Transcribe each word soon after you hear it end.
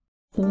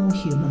All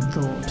human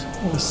thought,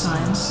 all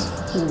science,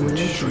 all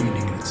religion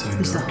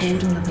is the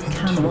holding of a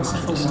candle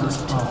for light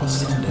to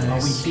the universe. Are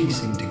we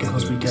ceasing to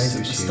because we gaze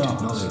at the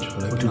stars,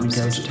 or do we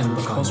gaze at them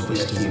because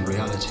we are here?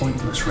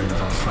 Pointless ring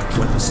of our fractal.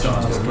 When the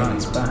stars were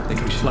right back, they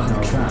could plug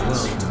the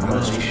tracks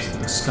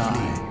from the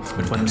sky.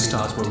 But when the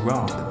stars were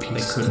wrong,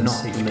 they could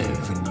not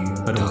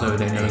live. But although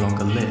they no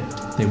longer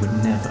lived, they would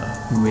never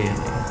really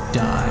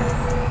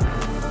die.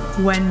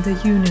 When the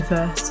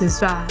universe is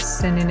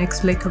vast and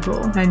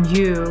inexplicable, and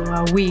you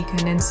are weak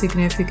and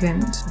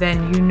insignificant,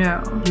 then you know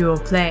you're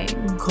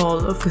playing Call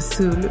of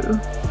Cthulhu.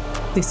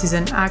 This is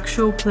an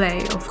actual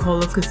play of Call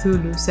of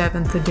Cthulhu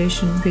 7th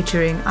edition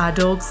featuring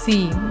adult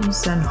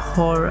themes and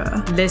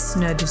horror.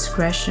 Listener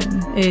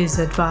discretion is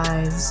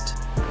advised.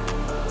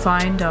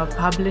 Find our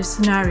published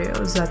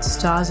scenarios at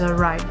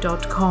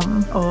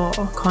starsareright.com or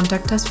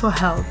contact us for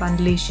help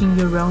unleashing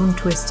your own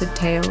twisted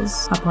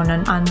tales upon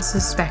an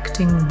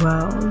unsuspecting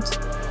world.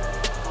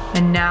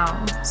 And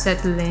now,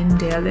 settle in,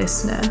 dear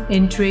listener.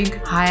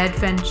 Intrigue, high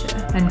adventure,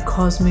 and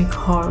cosmic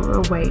horror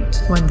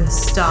await when the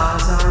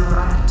stars are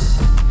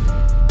right.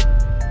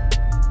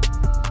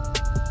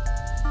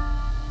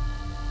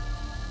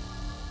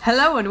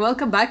 Hello and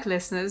welcome back,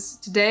 listeners.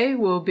 Today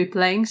we'll be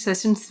playing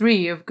Session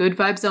 3 of Good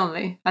Vibes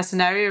Only, a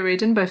scenario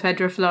written by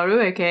Fedra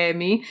Floru, aka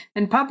me,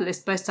 and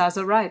published by Stars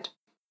Are Right.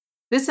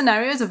 This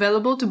scenario is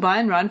available to buy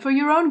and run for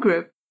your own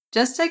group.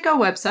 Just take our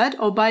website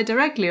or buy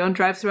directly on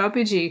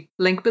DriveThruRPG,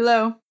 link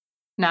below.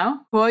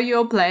 Now, who are you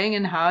all playing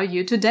and how are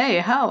you today,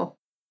 Hal?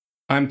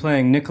 I'm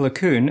playing Nicola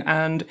Kuhn,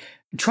 and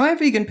try a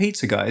vegan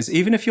pizza, guys.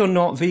 Even if you're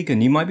not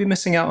vegan, you might be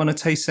missing out on a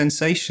taste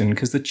sensation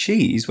because the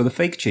cheese, the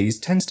fake cheese,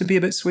 tends to be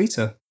a bit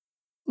sweeter.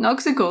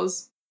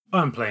 Noxicals.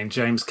 I'm playing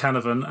James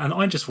Canavan, and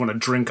I just want to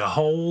drink a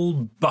whole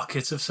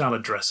bucket of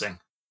salad dressing.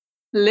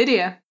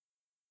 Lydia.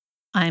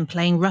 I'm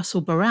playing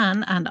Russell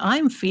Baran, and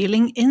I'm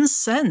feeling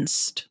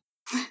incensed.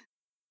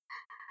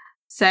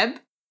 Seb.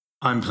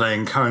 I'm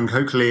playing Karen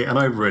Coakley, and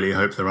I really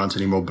hope there aren't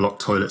any more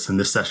blocked toilets in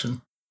this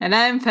session. And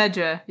I'm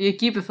Fedra, your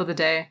keeper for the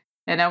day.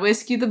 And I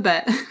wish you the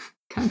best.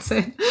 Can't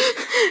say.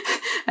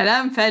 And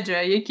I'm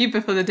Fedra, your keeper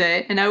for the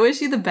day. And I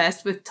wish you the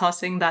best with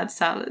tossing that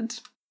salad.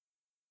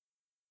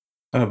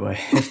 Oh boy,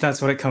 if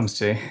that's what it comes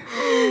to.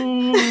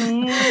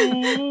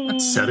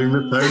 Setting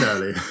the tone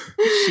early.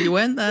 She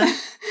went there.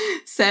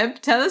 Seb,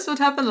 tell us what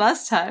happened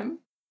last time.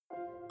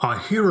 Our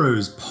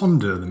heroes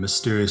ponder the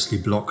mysteriously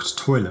blocked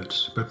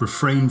toilet, but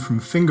refrain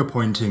from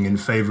finger-pointing in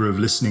favour of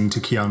listening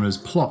to Kiana's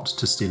plot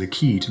to steal a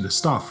key to the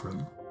staff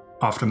room.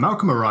 After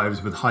Malcolm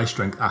arrives with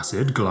high-strength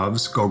acid,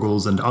 gloves,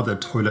 goggles, and other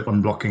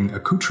toilet-unblocking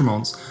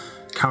accoutrements,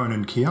 Karen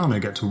and Kiana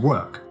get to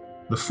work,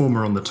 the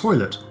former on the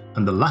toilet,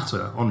 and the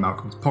latter on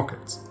Malcolm's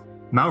pockets.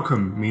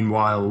 Malcolm,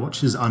 meanwhile,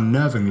 watches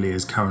unnervingly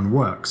as Karen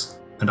works,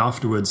 and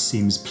afterwards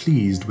seems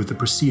pleased with the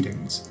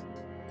proceedings.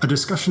 A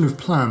discussion of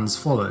plans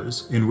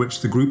follows, in which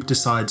the group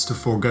decides to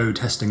forego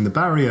testing the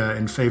barrier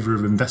in favour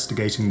of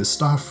investigating the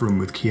staff room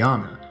with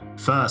Kiana.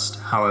 First,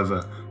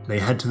 however, they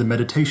head to the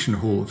meditation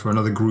hall for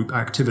another group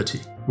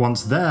activity.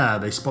 Once there,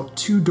 they spot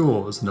two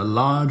doors and a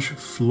large,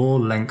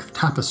 floor-length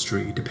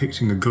tapestry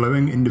depicting a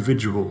glowing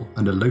individual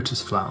and a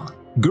lotus flower.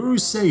 Guru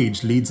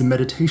Sage leads a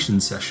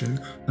meditation session,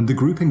 and the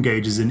group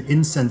engages in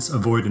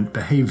incense-avoidant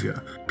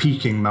behaviour,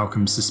 piquing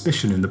Malcolm's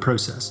suspicion in the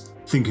process.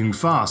 Thinking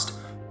fast,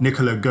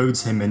 Nicola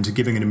goads him into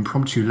giving an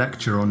impromptu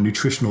lecture on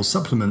nutritional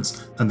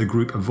supplements, and the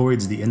group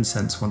avoids the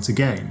incense once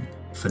again,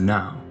 for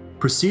now.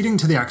 Proceeding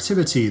to the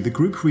activity, the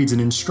group reads an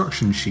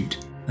instruction sheet,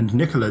 and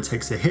Nicola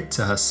takes a hit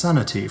to her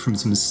sanity from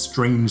some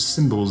strange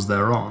symbols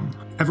thereon.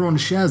 Everyone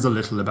shares a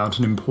little about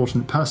an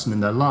important person in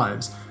their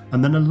lives,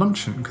 and then a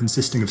luncheon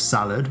consisting of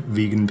salad,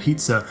 vegan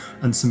pizza,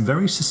 and some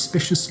very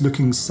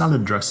suspicious-looking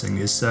salad dressing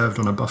is served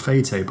on a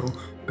buffet table,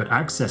 but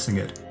accessing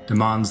it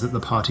demands that the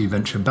party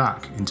venture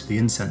back into the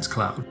incense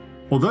cloud.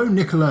 Although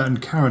Nicola and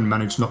Karen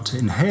manage not to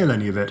inhale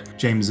any of it,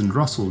 James and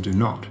Russell do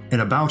not. In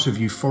a bout of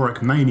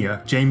euphoric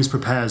mania, James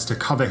prepares to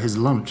cover his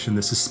lunch in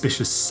the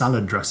suspicious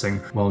salad dressing,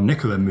 while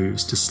Nicola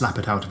moves to slap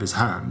it out of his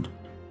hand.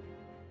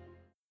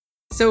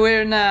 So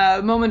we're in a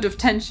moment of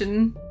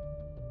tension.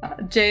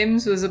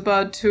 James was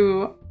about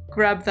to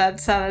grab that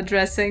salad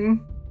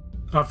dressing.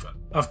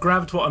 I've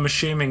grabbed what I'm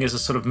assuming is a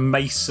sort of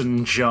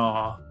mason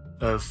jar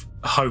of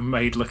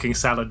homemade looking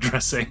salad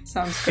dressing.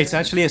 Sounds great. It's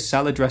actually a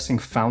salad dressing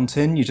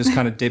fountain. You just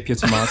kind of dip your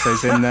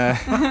tomatoes in there.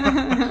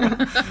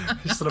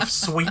 Just sort of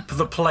sweep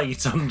the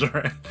plate under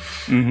it.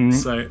 Mm-hmm.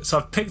 So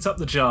I've picked up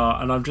the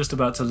jar and I'm just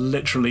about to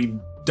literally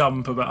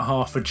dump about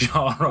half a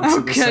jar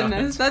onto the salad. Oh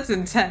goodness, that's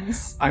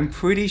intense. I'm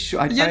pretty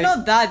sure... You're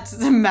not that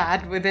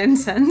mad with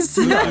incense.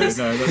 No,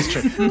 that's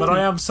true. But I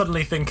am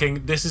suddenly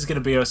thinking this is going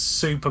to be a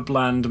super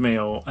bland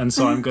meal, and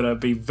so I'm going to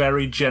be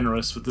very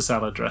generous with the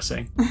salad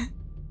dressing.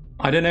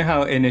 I don't know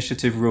how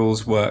initiative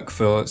rules work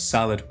for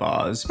salad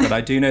bars, but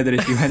I do know that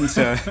if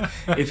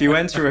you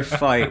enter a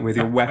fight with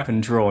your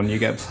weapon drawn, you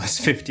get plus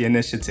 50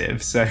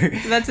 initiative. So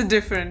that's a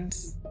different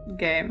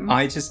game.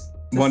 I just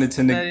wanted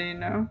to know. You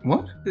know.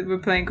 What? We're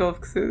playing Call of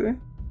Cthulhu.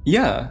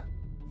 Yeah.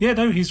 Yeah,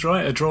 no, he's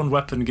right. A drawn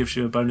weapon gives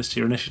you a bonus to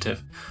your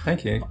initiative.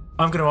 Thank you.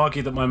 I'm going to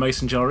argue that my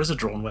mason jar is a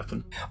drawn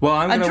weapon. Well,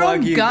 I'm A going to drawn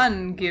argue...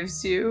 gun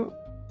gives you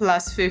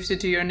plus 50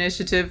 to your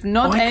initiative,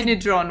 not any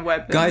drawn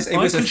weapon. Guys, it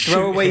was a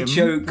throwaway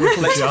joke. Let's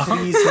please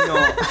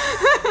not.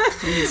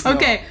 Please not.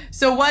 Okay,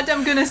 so what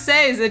I'm gonna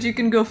say is that you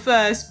can go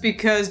first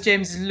because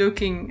James is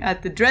looking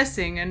at the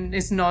dressing and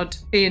is not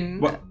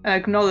in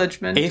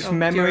acknowledgement If of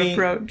memory your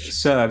approach.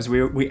 serves,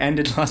 we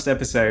ended last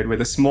episode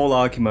with a small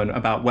argument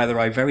about whether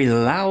I very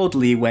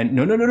loudly went,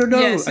 no,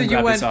 Yeah, so and you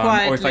grabbed went his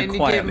arm, or if quietly I and you gave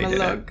quietly him a did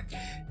look. it.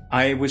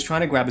 I was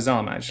trying to grab his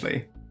arm,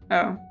 actually.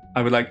 Oh.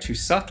 I would like to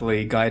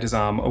subtly guide his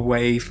arm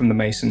away from the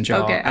mason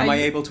jar. Okay, Am I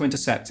able to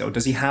intercept it, or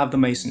does he have the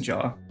mason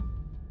jar?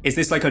 Is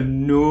this like a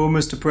no,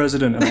 Mr.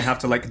 President, and I have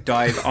to like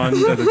dive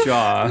under the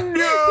jar?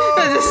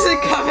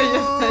 Just cover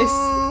your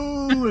face.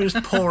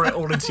 Just pour it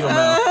all into your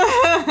mouth.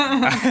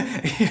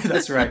 Yeah,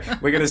 that's right.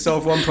 We're going to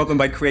solve one problem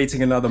by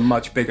creating another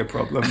much bigger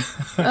problem.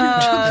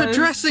 The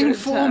dressing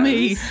for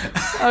me.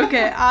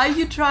 Okay, are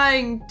you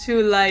trying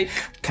to like...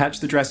 Catch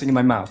the dressing in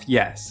my mouth,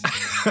 yes.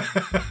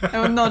 I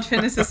will not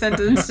finish the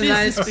sentence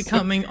tonight. This is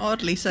becoming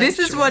oddly sexual. This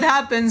is what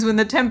happens when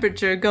the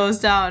temperature goes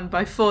down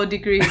by 4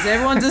 degrees.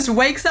 Everyone just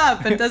wakes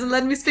up and doesn't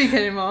let me speak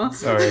anymore.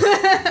 Sorry,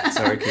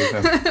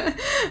 Cooper.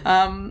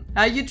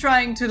 Are you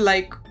trying to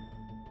like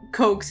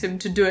coax him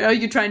to do it? Are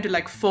you trying to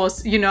like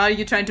force, are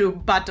you trying to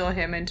battle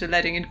him into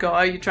letting it go?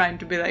 Are you trying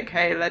to be like,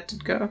 hey, let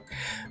it go?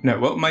 No,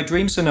 well, my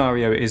dream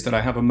scenario is that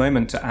I have a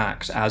moment to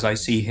act as I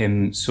see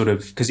him sort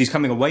of, because he's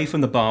coming away from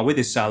the bar with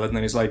his salad, and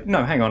then he's like,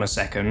 no, hang on a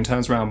second,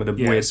 turns around with a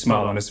weird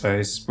smile on his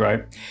face,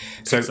 right?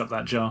 Picks up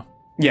that jar.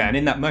 Yeah, and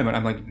in that moment,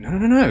 I'm like,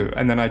 no.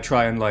 And then I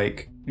try and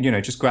like,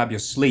 just grab your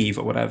sleeve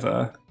or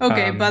whatever.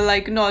 Okay, but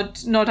like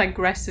not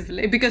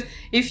aggressively. Because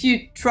if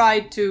you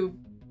try to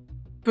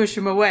push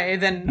him away,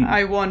 then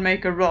I won't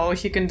make a roll.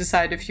 He can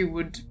decide if he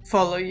would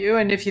follow you,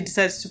 and if he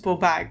decides to pull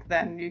back,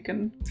 then you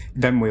can...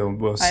 Then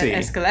we'll see.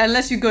 Escalate.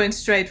 Unless you're going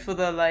straight for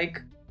the like,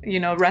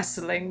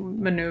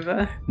 wrestling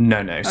maneuver.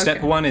 No.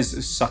 Step one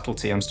is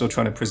subtlety. I'm still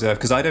trying to preserve,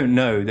 because I don't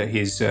know that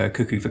he's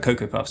cuckoo for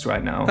Cocoa Puffs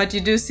right now. But you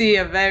do see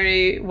a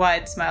very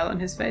wide smile on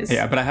his face.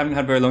 Yeah, but I haven't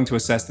had very long to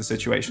assess the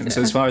situation.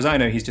 So as far as I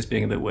know, he's just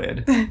being a bit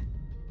weird.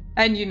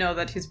 And you know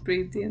that he's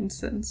breathed the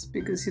incense,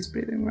 because he's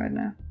breathing right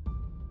now.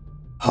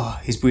 Oh,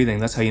 he's breathing.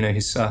 That's how you know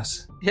he's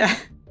sus. Yeah.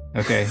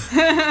 Okay.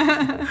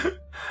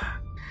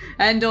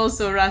 And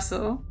also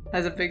Russell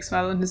has a big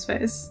smile on his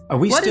face.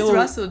 What is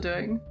Russell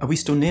doing? Are we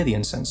still near the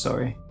incense,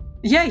 sorry?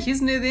 Yeah,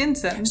 he's near the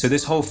incense. So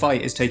this whole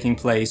fight is taking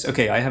place...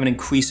 Okay, I have an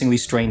increasingly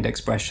strained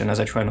expression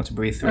as I try not to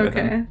breathe through it.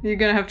 Okay, you're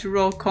gonna have to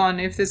roll con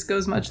if this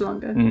goes much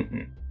longer.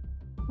 Mm-mm.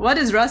 What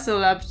is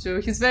Russell up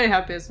to? He's very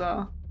happy as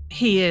well.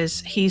 He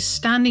is. He's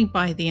standing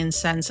by the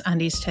incense and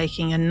he's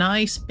taking a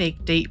nice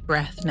big deep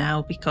breath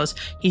now because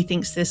he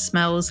thinks this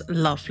smells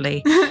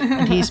lovely.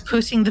 And he's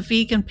putting the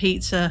vegan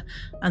pizza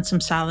and some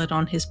salad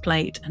on his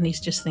plate and he's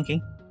just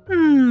thinking,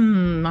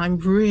 I'm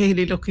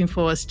really looking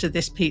forward to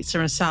this pizza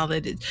and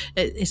salad.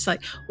 It's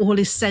like all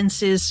his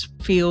senses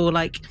feel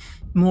like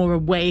more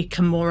awake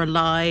and more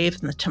alive,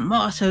 and the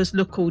tomatoes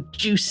look all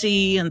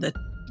juicy and the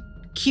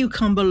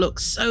cucumber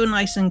looks so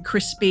nice and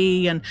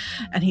crispy, and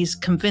he's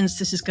convinced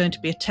this is going to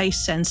be a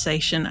taste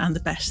sensation and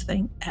the best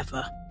thing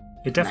ever.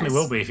 It definitely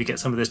will be if you get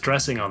some of this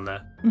dressing on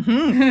there.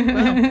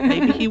 Well,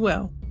 maybe he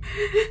will.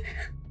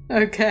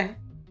 Okay.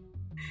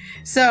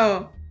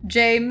 So,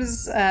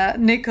 James,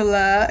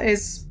 Nicola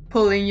is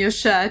pulling your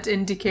shirt,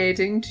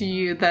 indicating to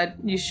you that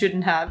you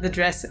shouldn't have the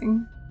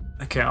dressing.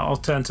 Okay, I'll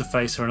turn to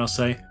face her and I'll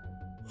say,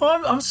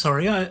 "Oh, I'm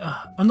sorry,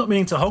 I'm not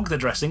meaning to hog the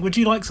dressing. Would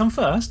you like some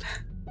first?"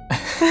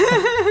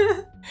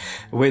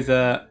 With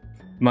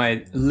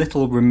my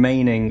little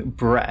remaining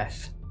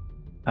breath,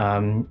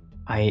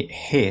 I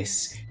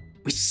hiss,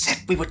 "We said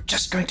we were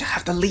just going to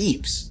have the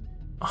leaves."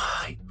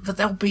 But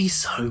they'll be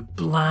so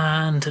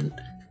bland and...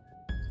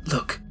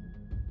 Look.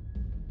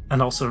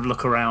 And I'll sort of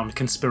look around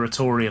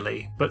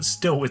conspiratorially, but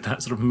still with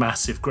that sort of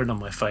massive grin on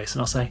my face,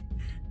 and I'll say,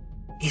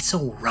 "It's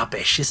all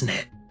rubbish, isn't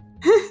it?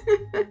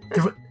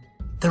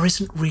 There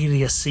isn't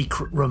really a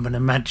secret room and a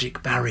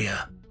magic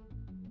barrier.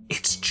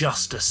 It's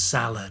just a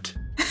salad."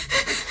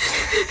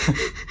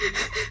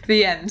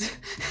 The end.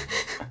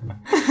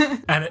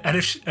 And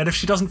if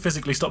she doesn't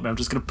physically stop me, I'm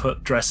just going to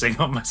put dressing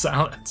on my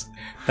salad.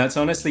 That's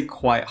honestly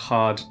quite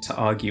hard to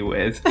argue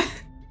with.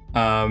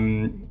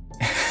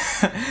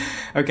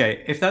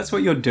 Okay, if that's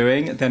what you're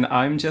doing, then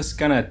I'm just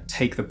gonna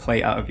take the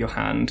plate out of your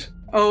hand.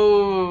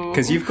 Oh.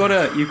 Because you've got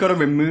to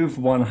remove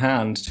one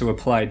hand to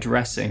apply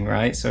dressing,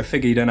 right? So I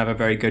figure you don't have a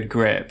very good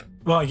grip.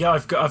 Well, yeah,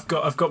 I've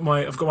got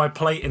my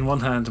plate in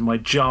one hand and my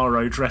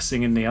jarro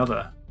dressing in the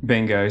other.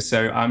 Bingo.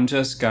 So I'm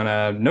just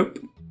gonna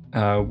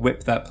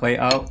whip that plate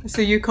out.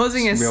 So you're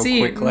causing a real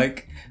scene quick,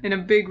 like. In a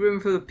big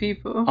room full of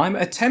people. I'm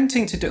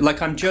attempting to do,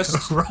 like, I'm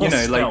just,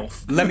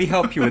 let me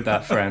help you with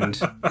that, friend.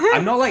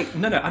 I'm not like,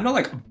 I'm not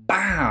like,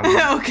 bam.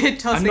 Okay,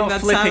 tossing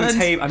that salad. I'm not flipping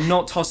tape, I'm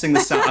not tossing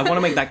the salad. I want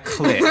to make that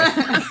clear.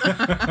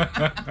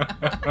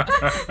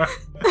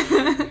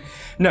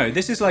 No,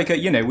 this is like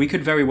we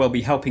could very well be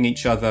helping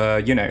each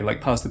other,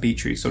 like past the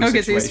beetroot sort of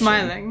situation. Okay, so you're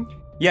smiling.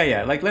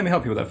 Yeah, like, let me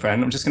help you with that,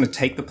 friend. I'm just going to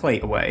take the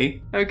plate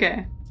away.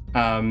 Okay.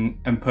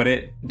 And put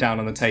it down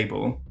on the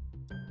table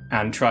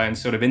and try and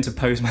sort of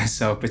interpose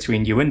myself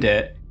between you and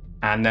it.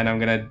 And then I'm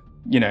going to,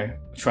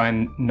 try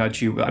and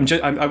nudge you.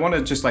 I want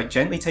to just like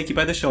gently take you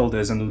by the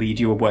shoulders and lead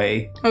you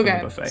away from the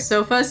buffet.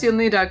 So first you'll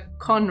need a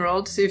con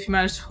roll to see if you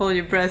manage to hold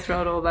your breath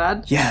throughout all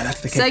that. Yeah,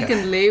 that's the kicker.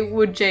 Secondly,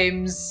 would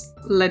James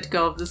let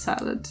go of the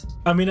salad?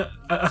 I mean,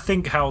 I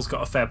think Hal's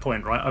got a fair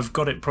point, right? I've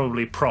got it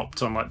probably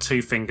propped on like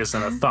 2 fingers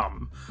and a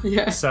thumb.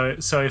 Yeah. So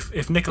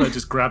if Nicola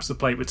just grabs the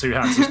plate with 2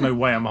 hands, there's no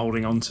way I'm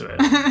holding on to it.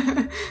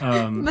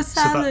 The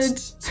salad.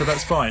 So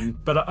that's fine.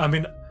 But I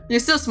mean... You're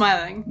still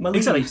smiling.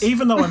 Exactly.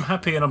 Even though I'm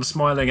happy and I'm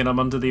smiling and I'm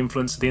under the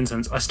influence of the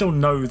incense, I still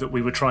know that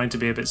we were trying to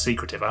be a bit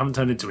secretive. I haven't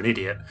turned into an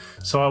idiot.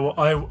 So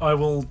I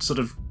will sort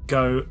of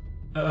go,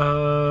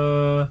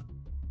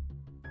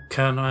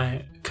 can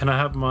I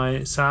have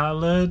my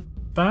salad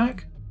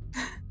back?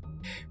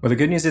 Well, the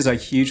good news is I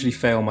hugely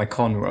fail my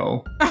con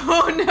roll.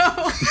 Oh,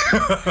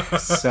 no.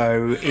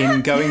 So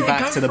in going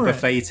back to the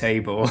buffet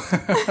table,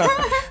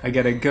 I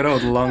get a good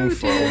old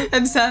lungful.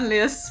 And suddenly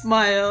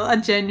a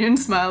genuine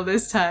smile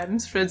this time,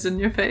 spreads on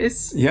your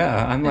face.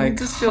 Yeah, I'm like, you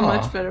just feel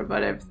much better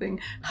about everything.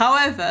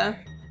 However,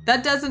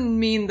 that doesn't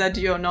mean that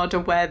you're not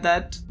aware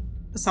that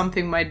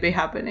something might be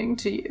happening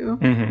to you.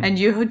 Mm-hmm. And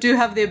you do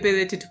have the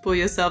ability to pull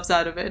yourselves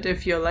out of it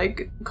if you're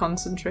like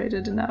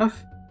concentrated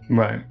enough.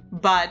 Right.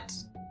 But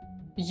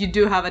you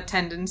do have a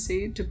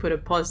tendency to put a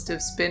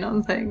positive spin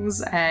on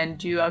things,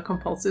 and you are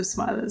compulsive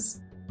smilers.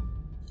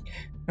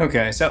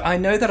 Okay, so I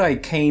know that I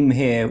came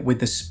here with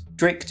the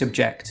strict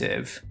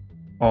objective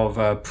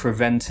of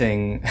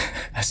preventing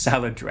a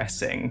salad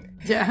dressing.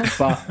 Yeah.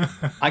 But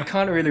I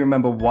can't really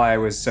remember why I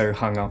was so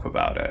hung up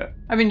about it.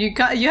 I mean, you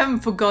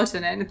haven't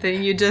forgotten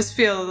anything. You just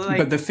feel like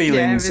but the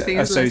feelings everything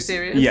is less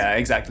serious. Yeah,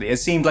 exactly. It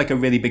seemed like a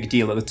really big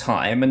deal at the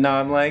time, and now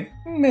I'm like,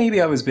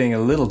 maybe I was being a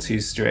little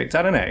too strict.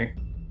 I don't know.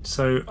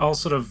 So I'll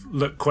sort of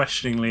look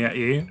questioningly at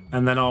you,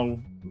 and then I'll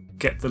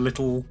get the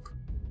little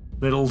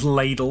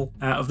ladle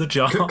out of the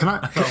jar. Can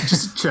I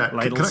just check?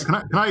 Can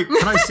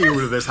I see all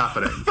of this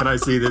happening? Can I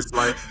see this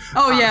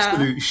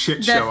absolute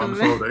shit show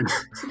unfolding?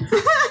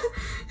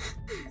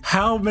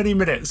 How many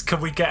minutes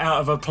can we get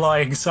out of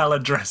applying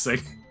salad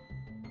dressing?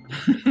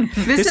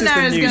 This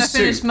scenario is going to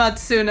finish much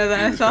sooner than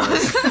I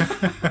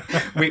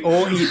thought. We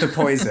all eat the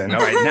poison.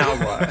 All right, now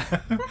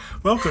what?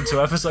 Welcome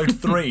to episode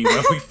 3,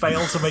 where we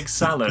fail to make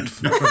salad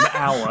for an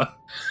hour.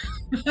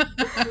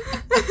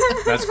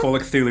 That's Call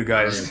of Cthulhu,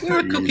 guys.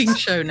 We're a cooking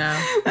show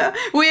now.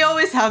 We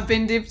always have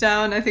been deep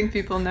down. I think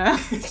people know.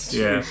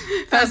 Yeah.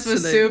 First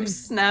was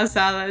soups, now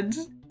salad.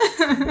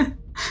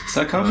 It's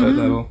our comfort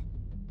level.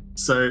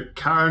 So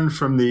Karen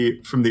from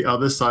the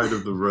other side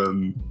of the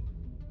room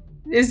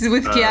is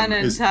with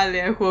Kiana and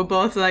Talia, who are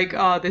both like,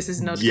 oh, this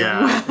is not going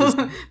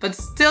well. But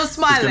still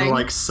smiling. He's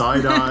going to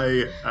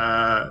side-eye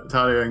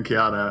Talia and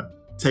Kiana,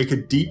 take a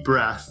deep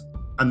breath,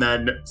 and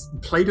then,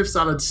 plate of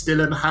salad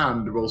still in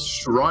hand, will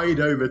stride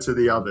over to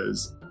the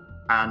others.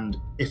 And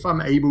if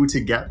I'm able to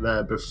get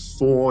there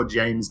before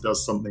James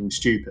does something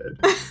stupid,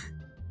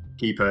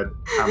 keep it,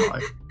 am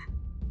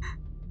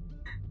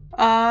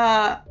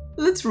I?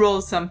 Let's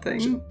roll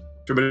something.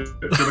 Should we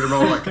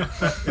roll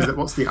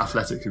what's the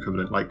athletic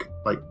equivalent? Like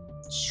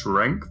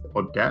strength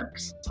or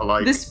dex?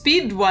 The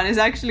speed one is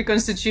actually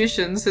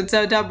constitution, so it's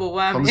a double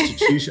whammy.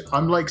 Constitution.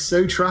 I'm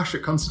so trash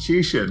at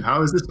constitution.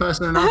 How is this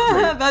person an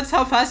athlete? That's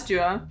how fast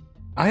you are.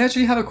 I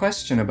actually have a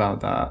question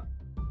about that.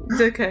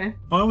 Okay.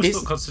 I always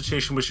thought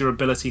constitution was your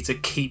ability to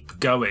keep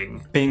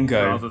going.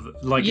 Bingo. Rather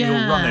than, you're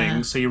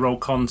running, so you roll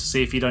con to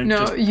see if you don't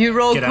you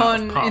roll get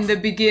con in the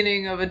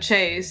beginning of a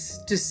chase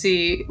to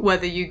see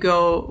whether you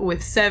go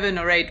with 7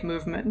 or 8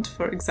 movement,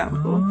 for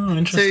example. Oh,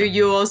 interesting. So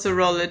you also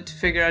roll it to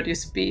figure out your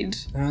speed.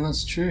 Oh,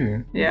 that's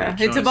true. Yeah,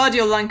 it's about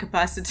your lung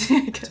capacity,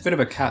 I guess. It's a bit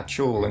of a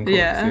catch-all.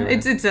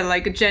 It's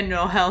a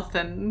general health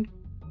and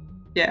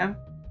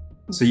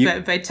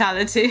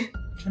vitality.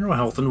 General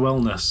health and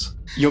wellness.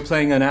 You're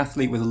playing an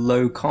athlete with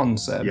low con,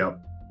 Seb. Yeah.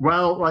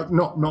 Well,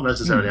 not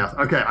necessarily.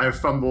 Okay, I have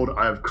fumbled.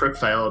 I have crit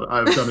failed. I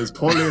have done as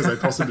poorly as I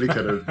possibly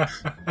could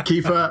have.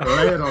 Keeper,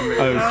 lay it on me.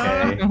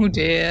 Okay. Oh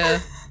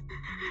dear.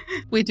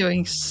 We're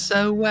doing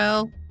so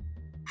well.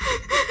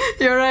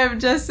 You arrive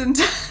just in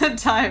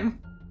time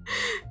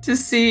to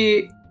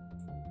see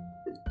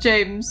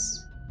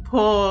James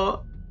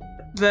pour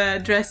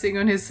the dressing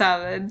on his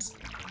salad,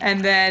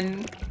 and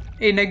then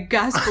in a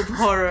gasp of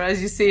horror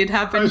as you see it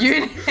happen, you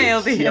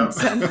inhale the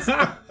incense.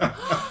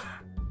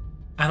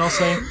 And I'll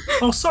say,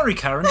 oh, sorry,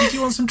 Karen, did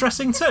you want some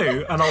dressing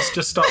too? And I'll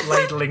just start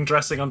ladling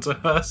dressing onto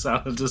her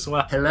salad as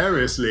well.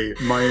 Hilariously,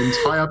 my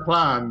entire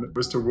plan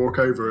was to walk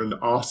over and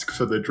ask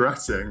for the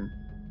dressing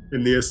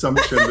in the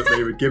assumption that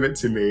they would give it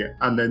to me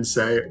and then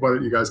say, why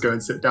don't you guys go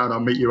and sit down? I'll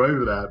meet you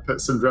over there,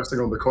 put some dressing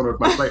on the corner of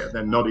my plate and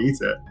then not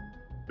eat it.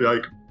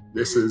 Like,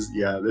 this is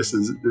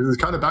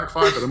kind of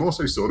backfired, but I'm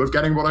also sort of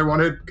getting what I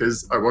wanted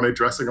because I wanted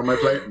dressing on my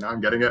plate and now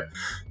I'm getting it.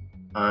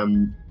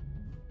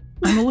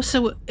 I'm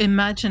also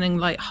imagining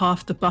like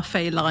half the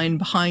buffet line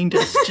behind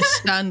us, just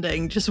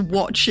standing, just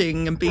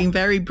watching and being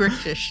very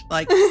British.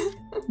 Like,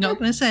 Not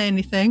going to say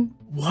anything.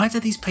 Why do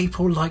these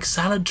people like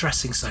salad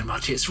dressing so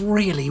much? It's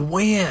really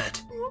weird.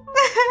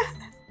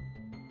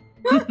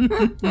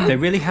 They're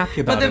really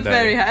happy about But it,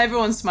 they're though.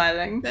 everyone's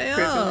smiling. They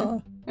Crippin'.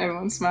 are.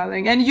 Everyone's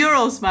smiling. And you're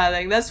all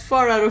smiling. That's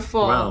 4 out of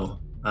 4.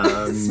 Well,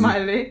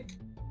 Smiley.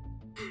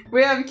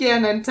 We have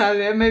Kiana and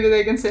Talia. Maybe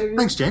they can save you.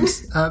 thanks,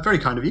 James. Very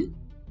kind of you.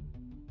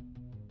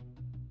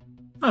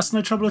 That's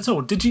no trouble at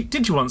all.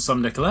 Did you want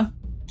some, Nicola?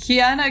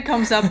 Kiana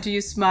comes up to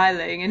you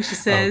smiling and she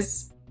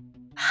says,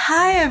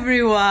 Hi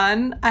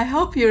everyone. I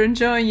hope you're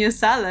enjoying your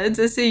salads.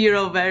 I see you're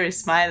all very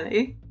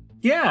smiley.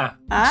 Yeah.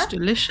 Huh? It's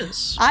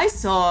delicious. I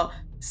saw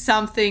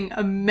something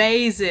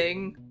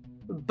amazing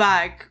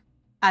back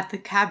at the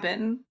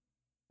cabin.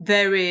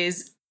 There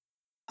is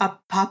a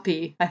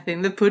puppy. I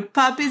think they put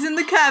puppies in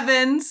the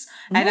cabins.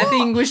 And I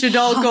think we should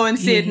all go and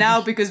see it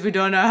now because we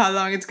don't know how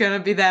long it's going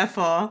to be there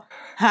for.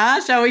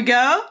 Huh? Shall we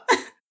go?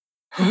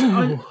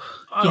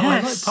 I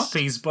like Yes.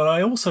 puppies, but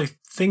I also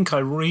think I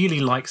really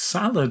like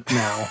salad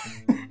now.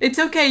 It's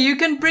okay. You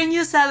can bring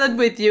your salad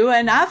with you.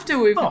 And after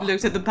we've Oh.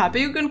 looked at the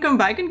puppy, you can come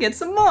back and get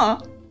some more.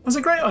 That's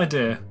a great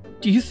idea.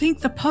 Do you think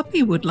the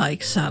puppy would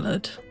like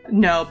salad?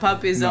 No,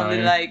 puppies No.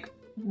 only like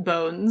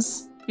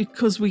bones.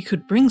 Because we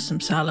could bring some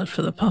salad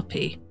for the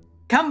puppy.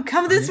 Come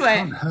this It way.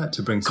 can't hurt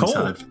to bring some Cool.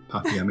 salad for the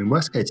puppy. I mean,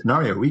 worst case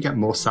scenario, we get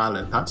more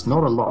salad. That's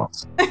not a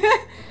lot.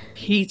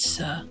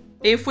 Pizza.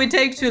 If we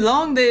take too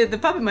long, the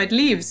puppy might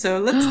leave. So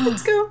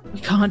let's go. We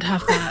can't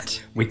have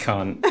that. We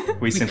can't. We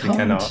We simply can't.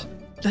 cannot.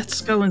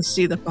 Let's go and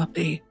see the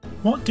puppy.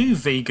 What do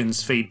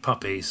vegans feed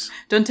puppies?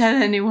 Don't tell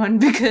anyone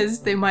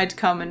because they might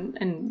come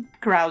and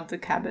crowd the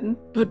cabin.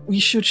 But we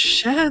should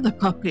share the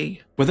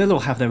puppy. Well, they'll all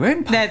have their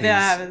own puppies.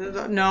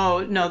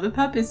 No, the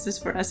puppy's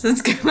just for us.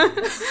 Let's go.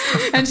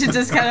 And she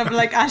just kind of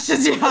like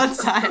ushers you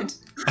outside.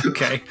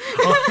 Okay.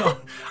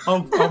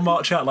 I'll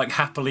march out like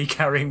happily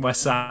carrying my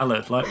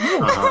salad. Like,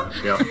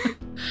 Yeah.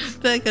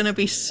 They're going to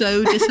be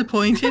so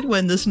disappointed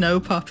when there's no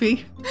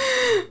puppy.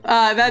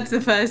 That's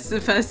the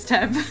first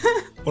step.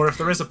 or if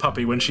there is a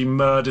puppy, when she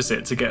murders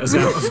it to get us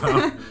out of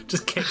our...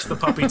 just kicks the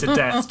puppy to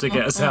death to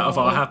get us out of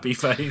our happy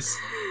face.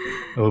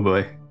 Oh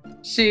boy.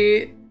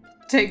 She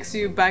takes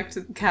you back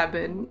to the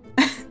cabin.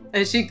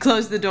 And she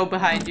closed the door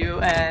behind you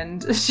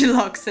and she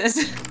locks it.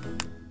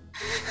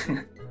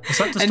 Is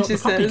that to And stop she the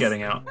puppy says-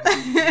 getting out?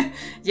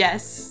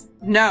 Yes.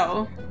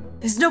 No.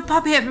 There's no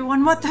puppy,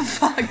 everyone. What the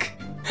fuck?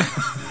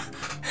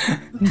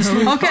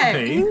 Okay.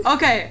 Puppy?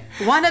 Okay.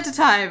 One at a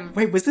time.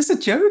 Wait, was this a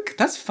joke?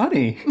 That's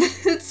funny.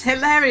 It's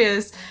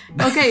hilarious.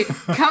 Okay,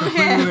 come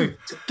here.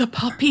 The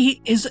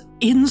puppy is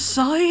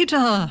inside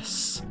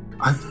us.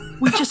 I'm-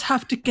 We just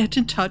have to get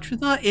in touch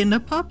with our inner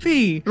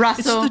puppy.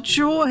 Russell. It's the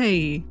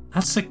joy.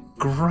 That's a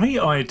great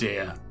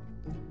idea.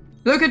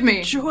 Look at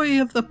me.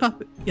 Joy of the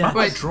puppy. I Yeah.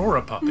 might draw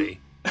a puppy.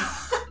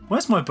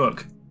 Where's my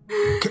book?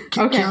 Okay,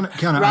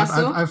 Kiana,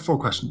 Russell? I have 4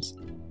 questions.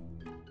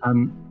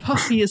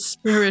 Puppy is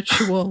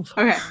spiritual.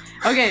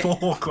 Okay.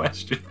 4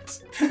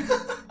 questions.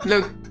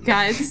 Look,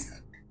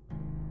 guys.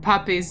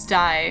 Puppies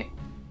die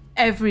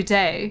every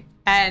day,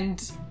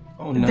 and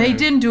Oh no. they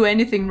didn't do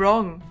anything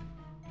wrong.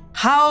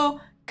 How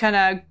can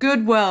a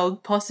good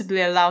world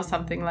possibly allow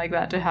something like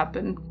that to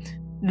happen?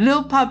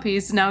 Little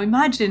puppies, now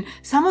imagine,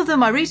 some of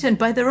them are eaten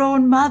by their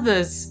own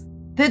mothers.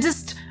 They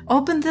just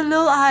open their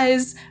little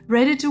eyes,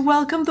 ready to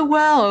welcome the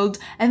world,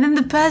 and then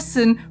the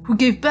person who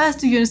gave birth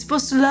to you and is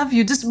supposed to love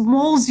you just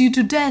mauls you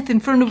to death in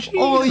front of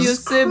all your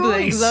Jesus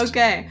siblings. Christ.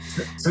 Okay.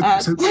 So why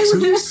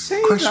would you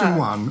say question that?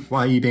 1, why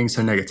are you being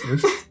so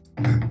negative?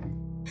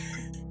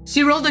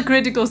 She rolled a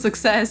critical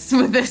success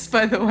with this,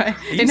 by the way,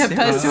 in her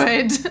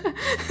serious? persuade.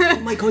 Oh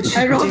my god,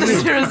 I rolled a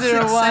did.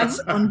 001. Success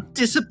on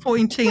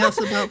disappointing us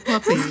about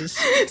puppies.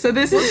 So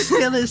this What is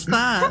skill is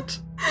that?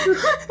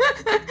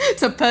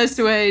 to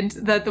persuade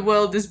that the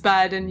world is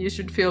bad and you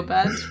should feel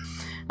bad.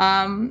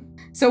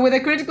 So with a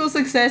critical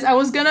success, I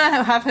was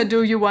gonna have her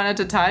do you one at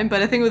a time,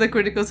 but I think with a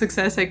critical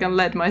success, I can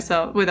let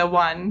myself. With a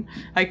 1,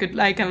 I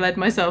can let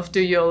myself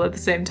do you all at the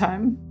same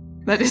time.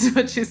 That is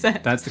what she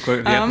said. That's the quote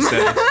of the Um,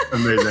 episode.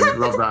 Amazing.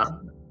 Love that.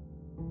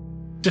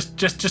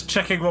 Just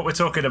checking what we're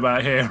talking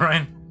about here,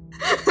 right?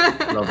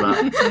 Love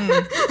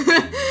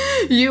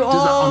that. You Does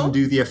all. that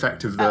undo the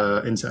effect of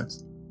the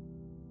incense?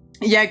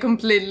 Yeah,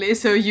 completely.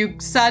 So you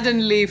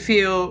suddenly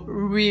feel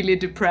really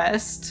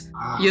depressed.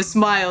 Your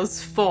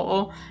smiles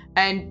fall,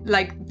 and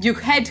like your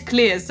head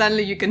clears.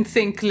 Suddenly you can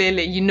think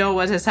clearly. You know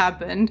what has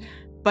happened,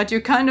 but you're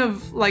kind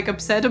of like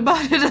upset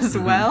about it as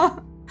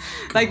well.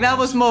 Like that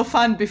was more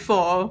fun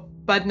before,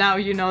 but now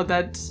you know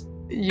that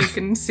you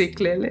can see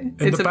clearly.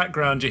 In the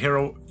background, you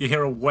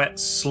hear a wet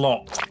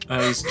slop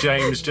as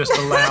James just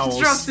allows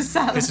Drops the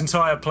salad. his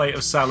entire plate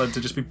of salad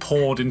to just be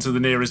poured into the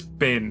nearest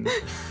bin.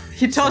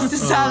 He tossed the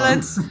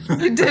salad.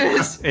 You did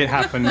it. It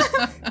happened.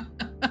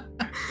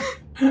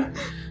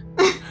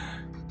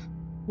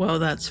 Well,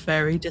 that's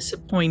very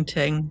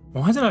disappointing.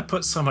 Why did I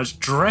put so much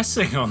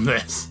dressing on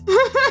this?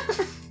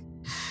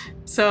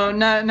 So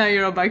now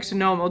you're all back to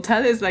normal.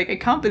 Talia's like, I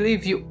can't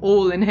believe you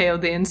all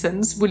inhaled the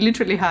incense. We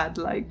literally had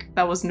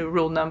that was new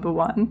rule number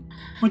 1.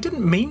 I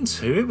didn't mean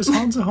to. It was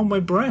hard to hold my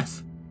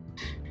breath.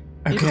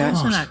 It Okay,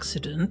 was an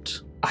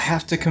accident. I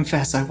have to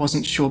confess I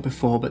wasn't sure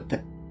before,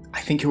 but I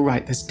think you're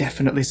right. There's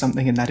definitely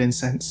something in that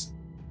incense.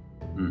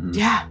 Mhm.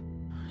 Yeah.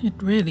 It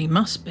really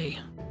must be.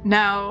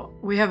 Now,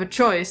 we have a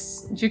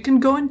choice. You can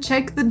go and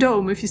check the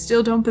dome if you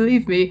still don't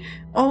believe me,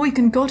 or we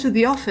can go to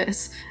the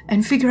office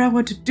and figure out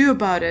what to do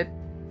about it.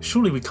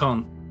 Surely we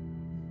can't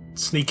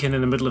sneak in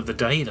the middle of the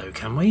day, though,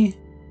 can we?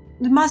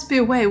 There must be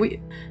a way.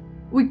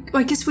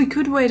 I guess we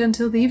could wait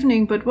until the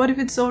evening, but what if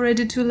it's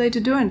already too late to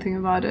do anything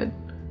about it?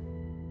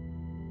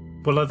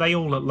 Well, are they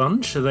all at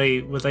lunch? Were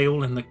they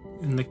all in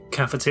the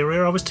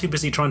cafeteria? I was too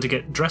busy trying to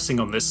get dressing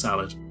on this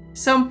salad.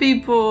 Some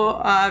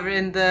people are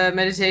in the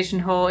meditation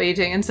hall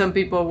eating, and some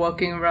people are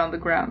walking around the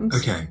grounds.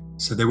 Okay,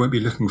 so they won't be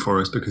looking for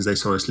us because they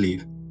saw us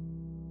leave.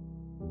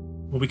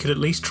 Well, we could at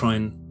least try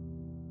and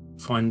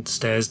find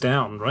stairs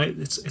down, right?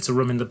 It's a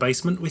room in the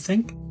basement, we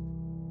think.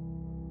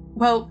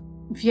 Well,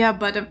 yeah,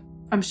 but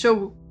I'm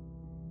sure.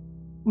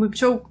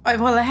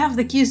 Well, I have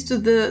the keys to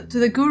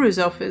the guru's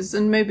office,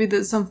 and maybe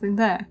there's something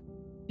there.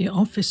 The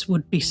office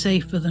would be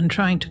safer than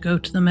trying to go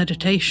to the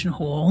meditation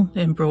hall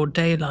in broad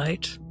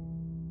daylight.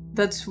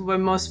 That's where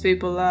most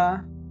people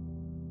are.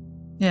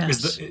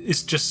 Yes.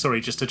 It's just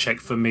to check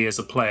for me as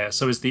a player.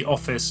 So is the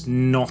office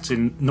not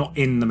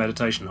in the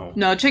meditation hall?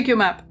 No, check your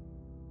map.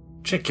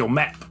 Check your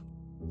map.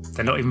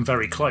 They're not even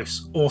very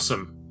close.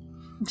 Awesome.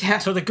 Yeah.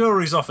 So the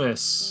guru's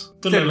office.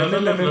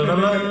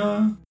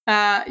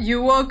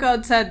 You walk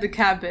outside the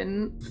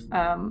cabin,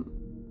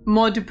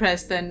 more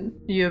depressed than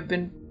you have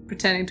been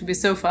pretending to be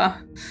so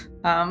far.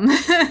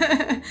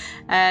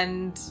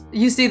 And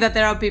you see that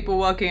there are people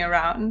walking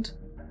around.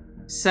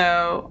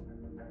 So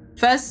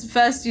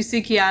first you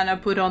see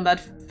Kiana put on that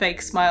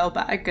fake smile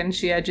back, and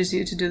she urges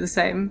you to do the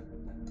same.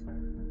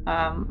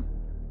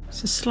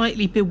 It's a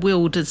slightly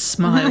bewildered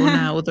smile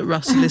now that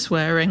Russell is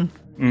wearing.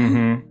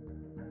 Mm-hmm.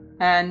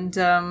 And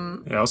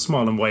Yeah, I'll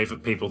smile and wave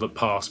at people that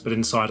pass, but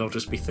inside I'll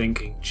just be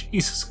thinking,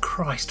 Jesus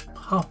Christ,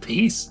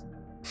 puppies.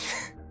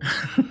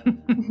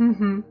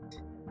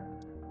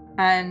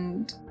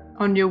 And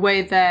on your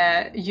way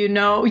there, you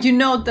know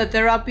that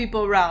there are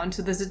people around,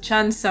 so there's a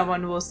chance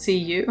someone will see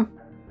you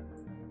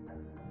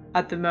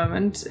at the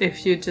moment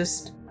if you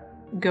just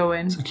go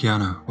in. So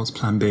Kiana, what's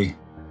plan B?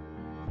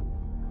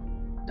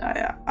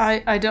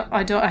 I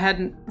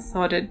hadn't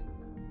thought it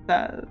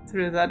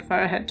through that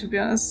far ahead, to be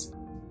honest.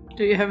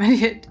 Do you have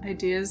any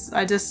ideas?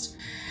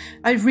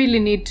 I really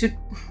need to.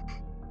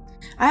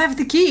 I have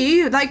the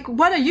key. Like,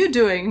 what are you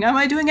doing? Am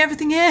I doing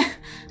everything here?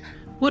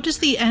 What does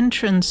the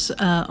entrance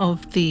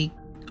of the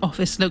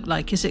office look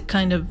like? Is it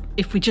kind of,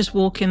 if we just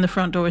walk in the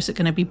front door, is it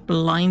going to be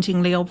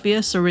blindingly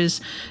obvious, or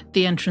is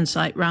the entrance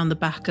like round the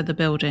back of the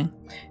building?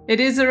 It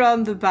is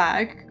around the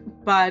back,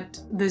 but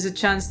there's a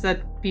chance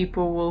that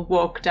people will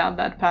walk down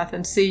that path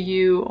and see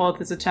you, or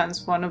there's a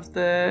chance one of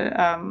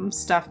the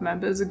staff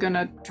members are going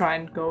to try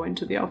and go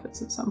into the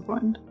office at some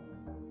point.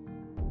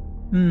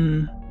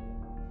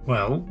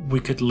 Well, we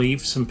could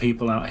leave some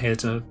people out here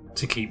to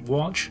keep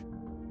watch.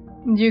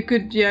 You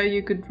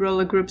could roll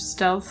a group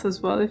stealth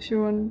as well if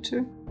you wanted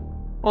to.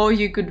 Or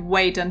you could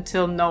wait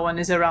until no one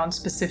is around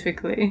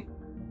specifically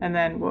and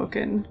then walk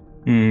in,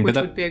 which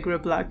would be a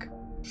group luck.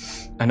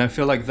 And I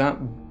feel like that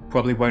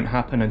probably won't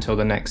happen until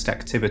the next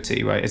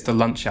activity, right? It's the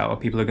lunch hour.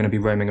 People are going to be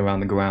roaming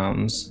around the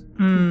grounds.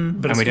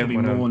 But it's going to be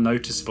more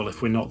noticeable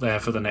if we're not there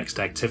for the next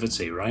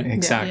activity, right?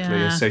 Exactly.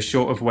 Yeah. So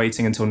short of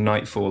waiting until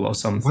nightfall or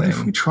something. What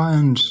if we try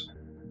and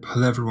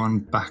pull everyone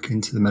back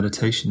into the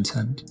meditation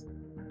tent?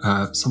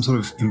 Some sort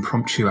of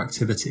impromptu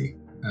activity.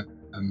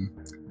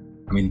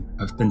 I mean,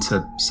 I've been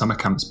to summer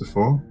camps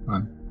before.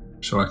 I'm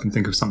sure I can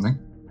think of something.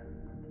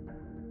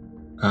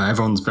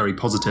 Everyone's very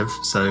positive,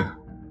 so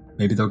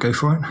maybe they'll go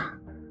for it.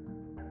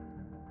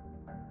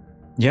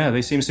 Yeah,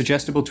 they seem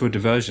suggestible to a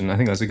diversion. I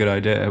think that's a good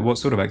idea. What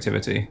sort of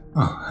activity?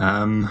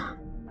 Oh,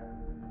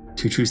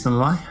 2 truths and a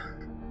lie?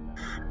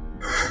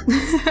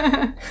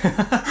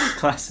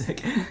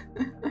 Classic.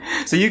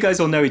 So you guys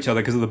all know each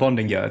other because of the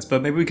bonding yards,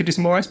 but maybe we could do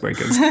some more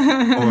icebreakers.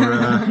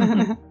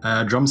 Or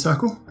a drum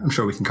circle? I'm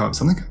sure we can come up with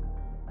something.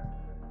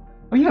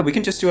 Oh yeah, we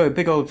can just do a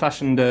big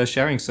old-fashioned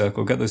sharing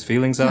circle, get those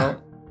feelings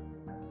out.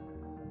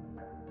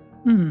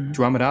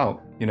 Drum it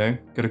out, get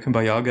a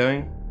kumbaya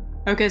going.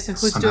 Okay, so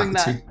who's I'm doing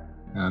happy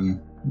that? to.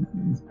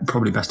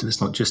 Probably best if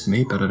it's not just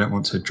me, but I don't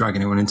want to drag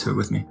anyone into it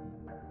with me.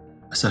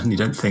 I certainly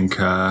don't think,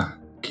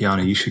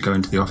 Kiana, you should go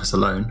into the office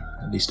alone.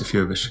 At least a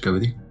few of us should go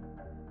with you.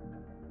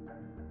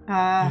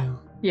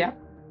 Yeah,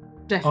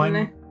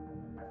 definitely.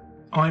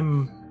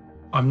 I'm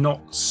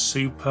not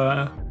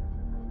super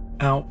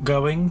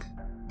outgoing.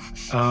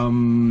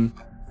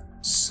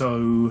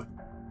 So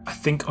I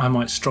think I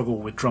might struggle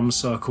with drum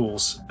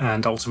circles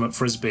and ultimate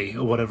frisbee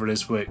or whatever it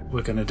is we're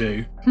going to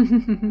do.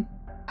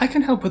 I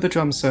can help with the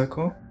drum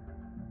circle.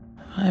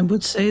 I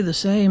would say the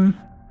same.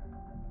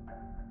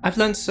 I've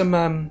learned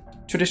some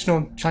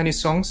traditional Chinese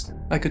songs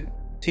I could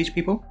teach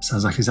people.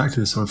 Sounds like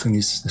exactly the sort of thing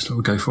this lot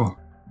would go for.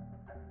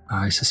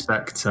 I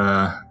suspect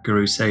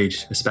Guru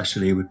Sage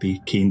especially would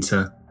be keen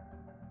to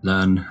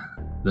learn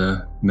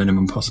the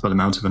minimum possible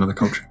amount of another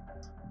culture.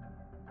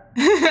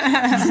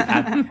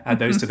 add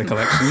those to the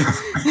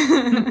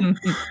collection.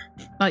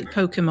 Like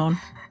Pokemon,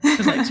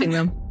 collecting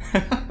them.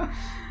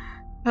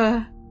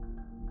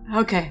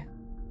 Okay,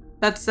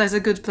 that's a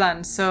good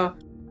plan. So,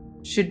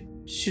 should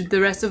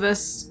the rest of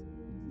us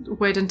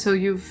wait until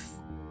you've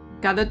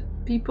gathered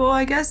people?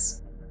 I guess.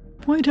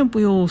 Why don't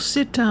we all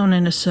sit down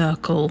in a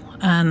circle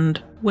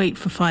and wait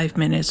for 5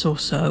 minutes or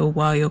so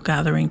while you're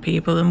gathering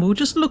people, and we'll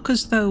just look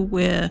as though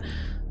we're,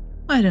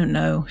 I don't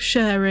know,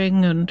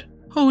 sharing and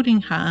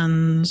holding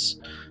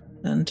hands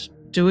and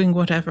doing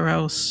whatever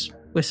else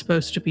we're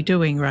supposed to be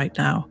doing right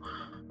now.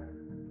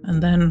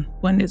 And then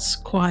when it's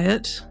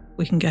quiet,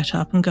 we can get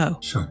up and go.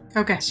 Sure.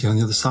 Okay. See you on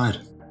the other side.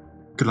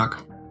 Good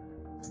luck.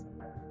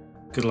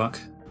 Good luck.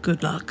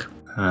 Good luck.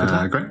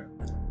 Great.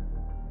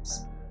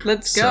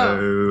 Let's go.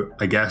 So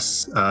I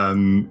guess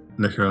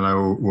Nicola and I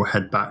will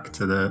head back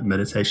to the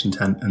meditation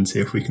tent and see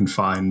if we can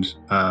find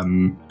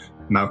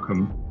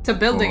Malcolm. It's a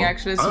building,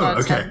 actually. It's not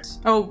a tent.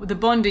 Oh, the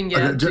bonding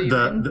unit.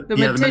 The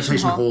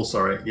meditation hall.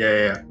 Sorry.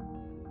 Yeah.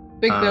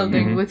 Big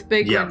building with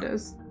big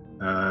windows.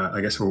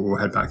 I guess we'll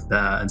head back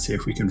there and see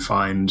if we can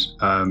find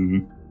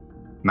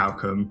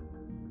Malcolm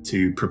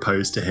to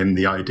propose to him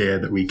the idea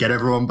that we get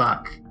everyone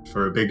back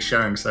for a big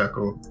sharing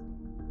circle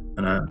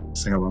and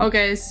sing along.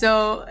 Okay,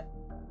 so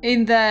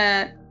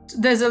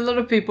there's a lot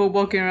of people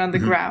walking around the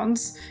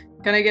grounds.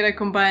 Can I get a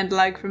combined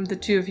from the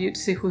two of you to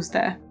see who's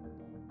there?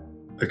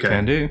 Okay.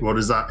 Can do. What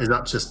is that? Is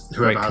that just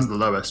whoever has the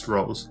lowest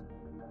rolls?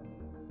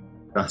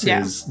 That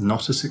is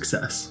not a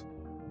success.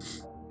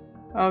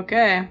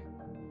 Okay.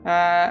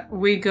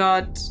 We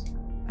got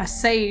a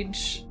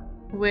sage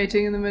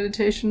waiting in the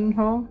meditation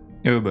hall.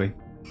 Oh boy.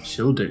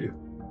 She'll do.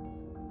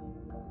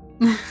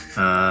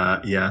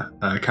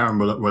 Karen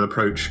will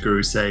approach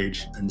Guru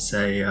Sage and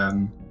say,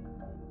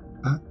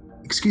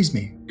 excuse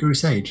me, Guru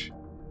Sage.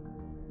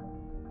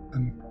 I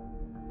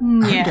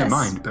hope you don't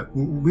mind, but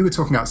we were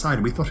talking outside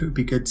and we thought it would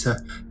be good to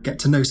get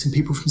to know some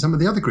people from some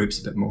of the other groups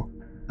a bit more.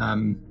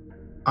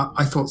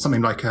 I thought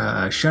something like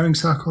a sharing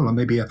circle or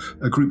maybe a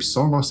group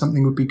song or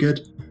something would be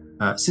good.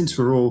 Since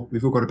we've all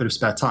got a bit of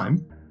spare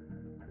time.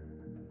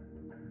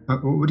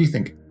 What do you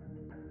think?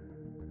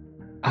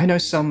 I know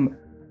some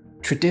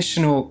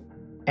traditional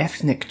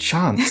ethnic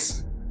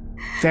chants.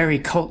 Very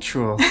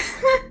cultural.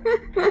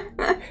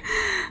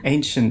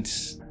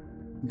 Ancient.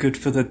 Good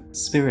for the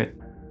spirit.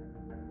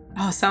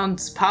 Oh,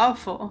 sounds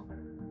powerful.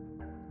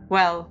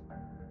 Well,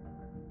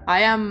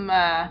 I am...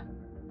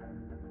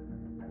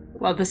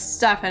 the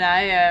staff and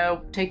I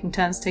are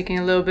taking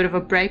a little bit of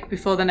a break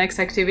before the next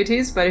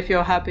activities, but if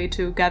you're happy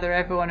to gather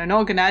everyone and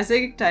organize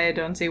it, I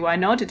don't see why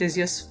not. It is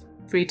just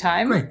free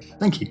time. Great,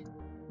 thank you.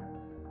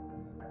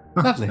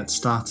 Lovely. Let's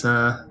start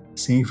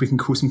seeing if we can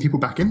call some people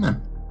back in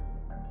then.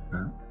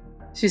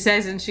 She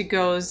says, and she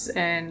goes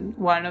in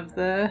one of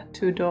the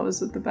two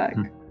doors at the back.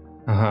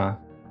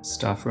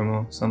 Staff room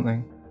or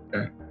something.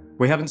 Okay.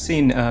 We haven't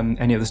seen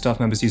any of the staff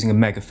members using a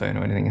megaphone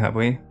or anything, have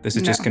we? This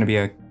is just going to be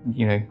a,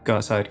 go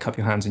outside, cup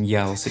your hands and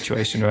yell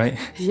situation, right?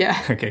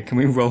 Yeah. Okay, can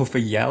we roll for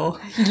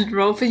yell?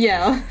 Roll for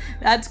yell.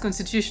 That's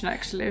Constitution,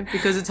 actually,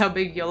 because it's how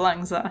big your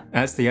lungs are.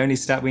 That's the only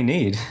stat we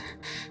need.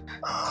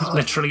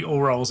 Literally all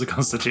rolls are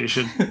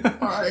Constitution.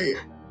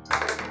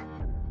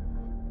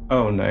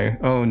 Oh no.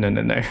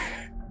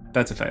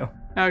 That's a fail.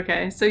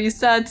 Okay, so you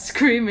start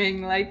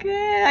screaming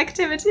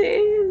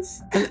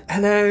activities.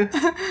 Hello,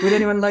 would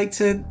anyone like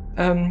to,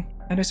 I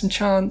know some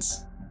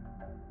chants?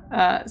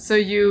 So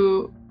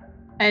you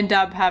end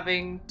up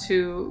having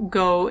to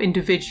go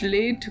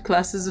individually to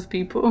classes of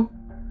people.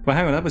 Well,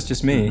 hang on, that was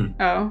just me.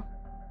 Mm-hmm. Oh.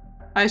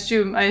 I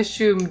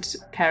assumed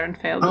Karen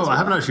failed. I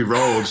haven't actually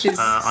rolled.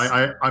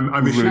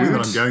 I'm assuming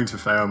that I'm going to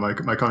fail. My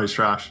con is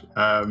trash.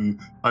 I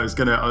was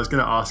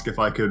gonna ask if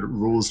I could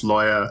rules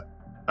lawyer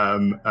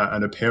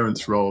an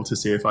appearance roll to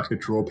see if I could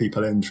draw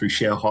people in through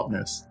sheer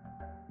hotness.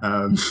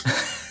 Are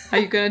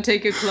you gonna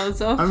take your clothes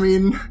off? I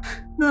mean,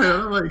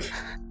 no,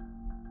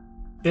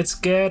 it's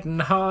getting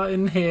hot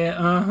in here.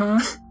 I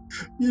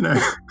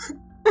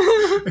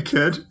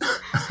could.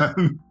 All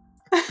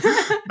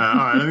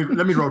right,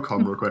 let me roll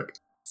con real quick.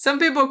 Some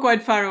people are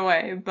quite far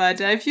away, but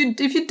if you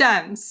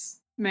dance,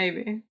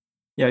 maybe.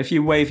 Yeah, if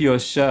you wave your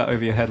shirt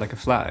over your head like a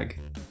flag.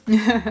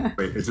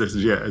 Wait, is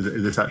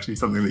this actually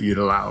something that you'd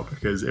allow?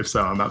 Because if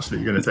so, I'm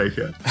absolutely going to take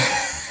it.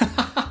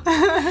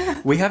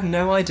 We have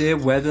no idea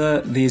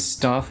whether these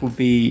staff will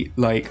be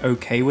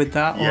okay with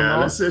that or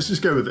not. Let's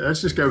just go with it.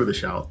 Let's just go with the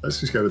shout.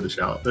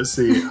 Let's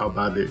see how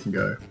badly it can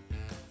go.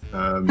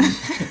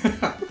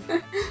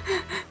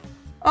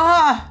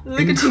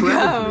 Look at you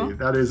go!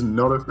 That is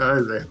not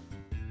a.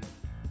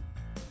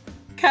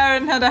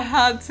 Karen had a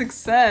hard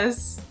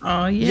success.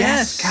 Oh,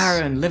 yes,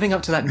 Karen, living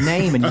up to that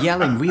name and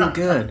yelling real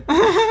good.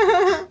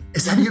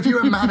 Is any of you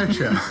a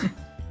manager?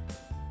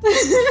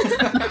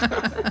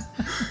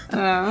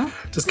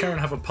 Does Karen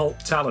have a pulp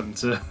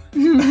talent?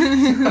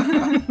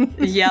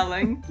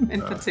 Yelling,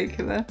 in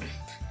particular.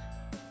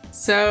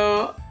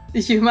 So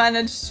you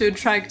managed to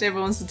attract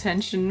everyone's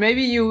attention.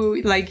 Maybe you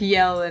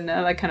yell in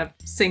a kind of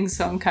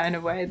sing-song kind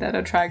of way that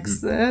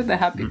attracts the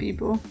happy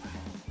people.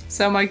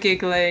 Some are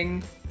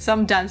giggling.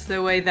 Some dance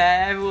their way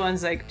there.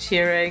 Everyone's like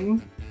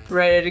cheering,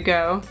 ready to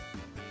go.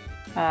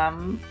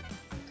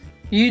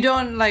 You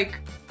don't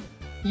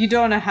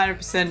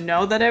 100%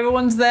 know that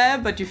everyone's there,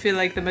 but you feel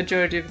like the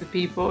majority of the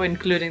people,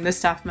 including the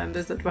staff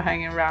members that were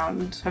hanging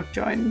around, have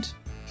joined.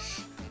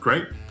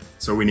 Great.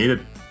 That's all we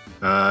needed.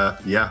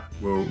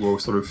 We'll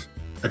sort of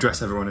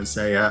address everyone and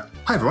say,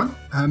 hi everyone.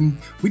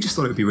 We just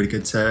thought it would be really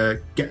good to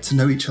get to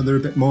know each other a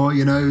bit more,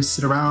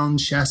 sit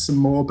around, share some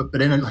more,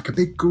 but in a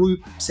big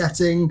group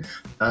setting.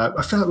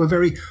 I feel like we're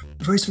very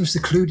sort of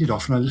secluded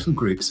off in our little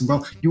groups. And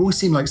well, you all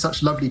seem like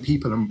such lovely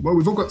people. And well,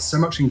 we've all got so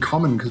much in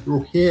common because we're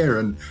all here.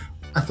 And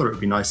I thought it would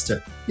be nice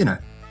to,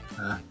 have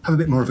a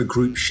bit more of a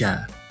group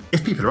share.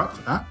 If people are up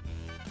for that.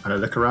 And I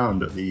look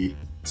around at the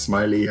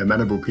smiley,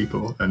 amenable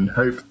people and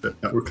hope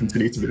that will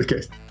continue to be the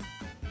case.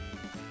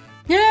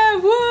 Yeah,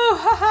 woo!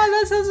 Haha,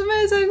 that sounds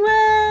amazing!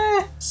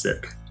 Wah!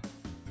 Sick.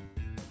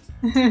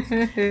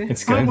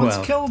 It's going I once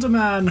well. killed a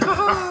man.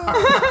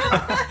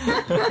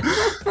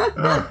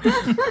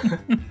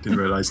 Didn't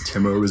realise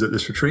Timo was at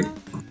this retreat.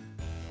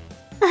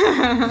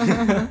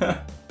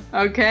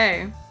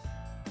 Okay.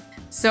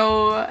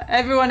 So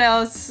everyone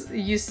else,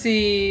 you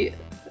see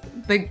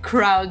the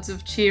crowds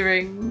of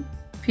cheering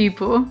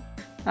people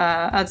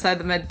outside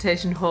the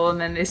meditation hall, and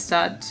then they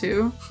start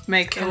to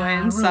make their way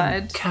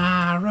inside.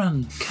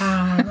 Karen.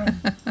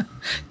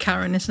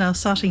 Karen is now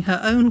starting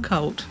her own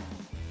cult.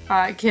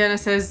 Kiana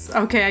says,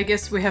 okay, I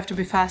guess we have to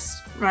be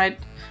fast, right?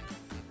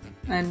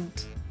 And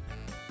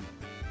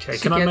Okay,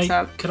 she can I gets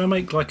up.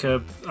 make like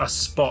a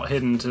spot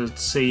hidden to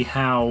see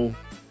how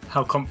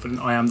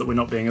confident I am that we're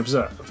not being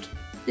observed?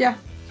 Yeah.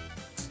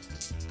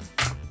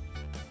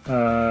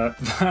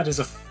 That is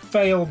a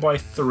fail by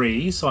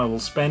 3, so I will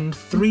spend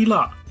 3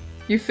 luck.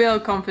 You feel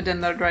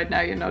confident that right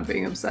now you're not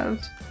being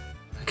observed.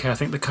 Okay, I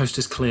think the coast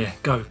is clear.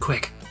 Go,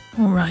 quick.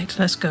 All right,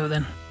 let's go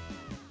then.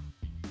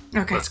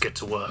 Okay. Let's get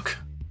to work.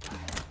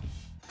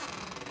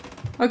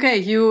 Okay,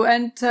 you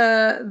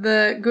enter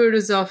the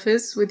guru's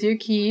office with your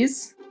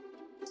keys.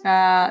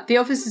 The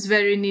office is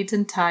very neat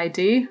and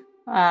tidy.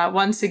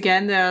 Once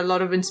again, there are a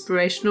lot of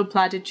inspirational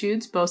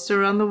platitudes posted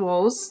around the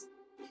walls.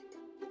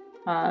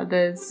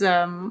 There's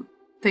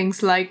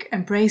things like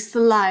embrace the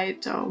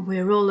light, or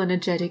we're all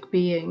energetic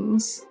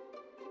beings.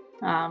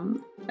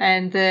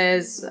 And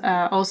there's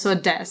also a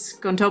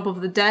desk. On top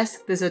of the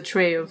desk, there's a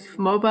tray of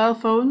mobile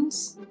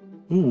phones.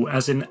 Ooh,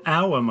 as in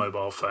our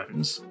mobile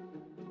phones.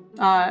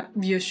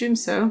 You assume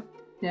so.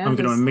 Yeah. I'm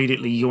going to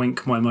immediately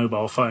yoink my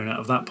mobile phone out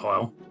of that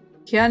pile.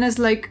 Kiana's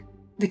like,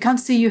 they can't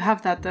see you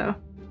have that though.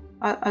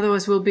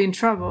 Otherwise we'll be in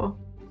trouble.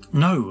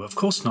 No, of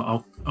course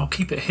not. I'll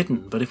keep it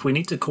hidden, but if we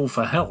need to call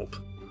for help...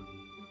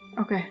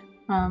 Okay.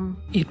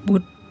 It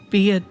would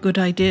be a good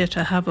idea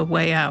to have a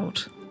way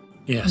out.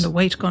 Yes. And a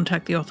way to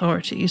contact the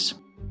authorities.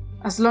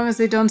 As long as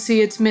they don't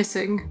see it's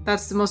missing.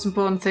 That's the most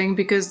important thing,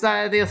 because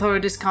the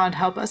authorities can't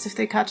help us if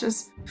they catch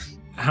us.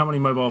 How many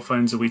mobile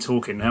phones are we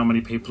talking? How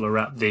many people are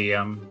at the...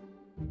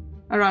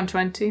 Around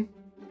 20.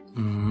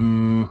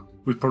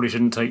 We probably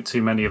shouldn't take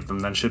too many of them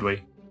then, should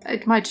we?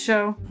 It might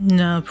show.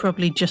 No,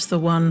 probably just the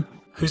one.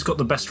 Who's got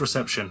the best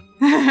reception?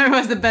 Who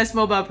was the best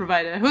mobile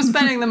provider? Who's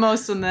spending the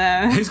most on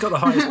there? Who's got the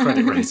highest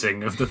credit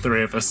rating of the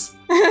 3 of us?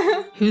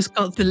 Who's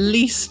got the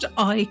least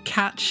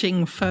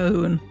eye-catching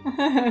phone?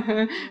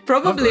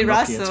 Probably I've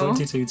got a Nokia Russell.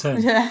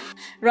 2210. Yeah,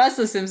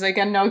 Russell seems like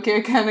a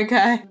Nokia kind of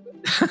guy.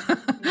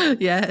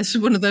 Yeah, it's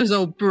one of those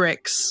old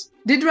bricks.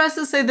 Did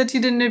Russell say that he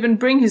didn't even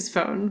bring his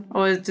phone?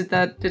 Or did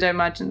I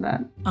imagine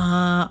that?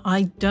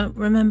 I don't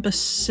remember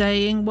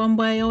saying one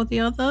way or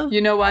the other.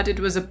 You know what? It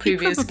was a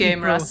previous probably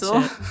game, brought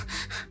Russell. it.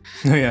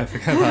 Oh yeah, I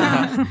forgot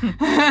about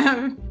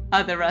that.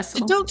 Other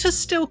Russell. Do doctors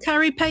still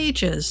carry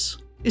pages?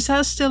 Is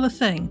that still a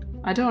thing?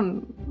 I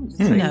don't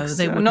think No,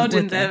 they so. wouldn't, Not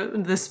in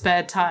would the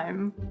spare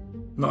time.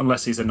 Not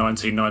unless he's a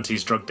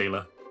 1990s drug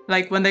dealer.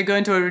 Like when they go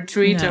into a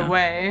retreat No.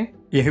 away.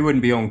 Yeah, who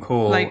wouldn't be on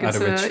call Like at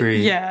it's a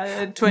retreat?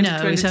 Yeah,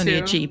 2022. No, he's only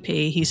a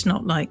GP. He's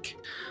not like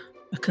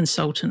a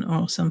consultant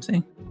or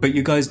something. But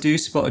you guys do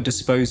spot a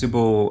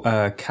disposable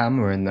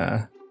camera in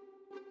there,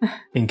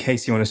 in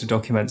case you want us to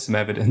document some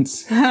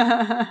evidence.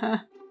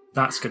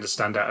 That's going to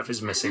stand out if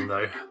it's missing,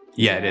 though.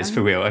 Yeah, it is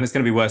for real, and it's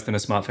going to be worse than a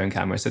smartphone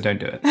camera, so don't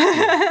do it.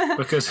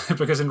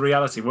 Because in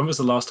reality, when was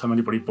the last time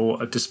anybody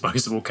bought a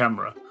disposable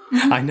camera?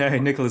 I know,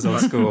 Nicola's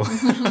old school.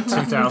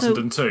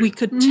 2002. We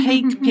could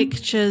take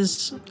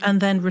pictures and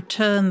then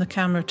return the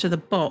camera to the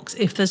box.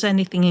 If there's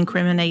anything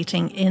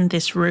incriminating in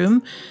this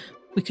room,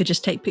 we could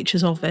just take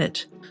pictures of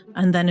it.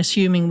 And then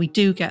assuming we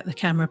do get the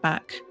camera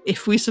back,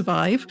 if we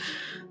survive,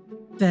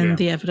 then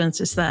the evidence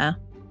is there.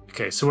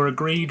 Okay, so we're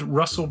agreed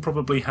Russell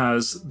probably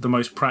has the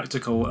most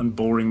practical and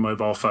boring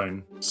mobile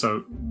phone.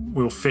 So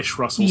we'll fish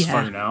Russell's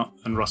phone out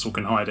and Russell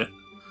can hide it.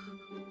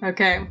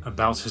 Okay.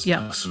 About his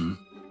person.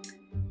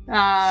 In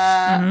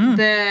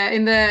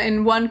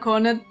one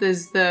corner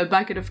there's the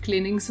bucket of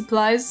cleaning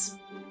supplies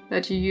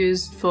that you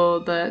used for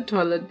the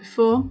toilet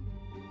before.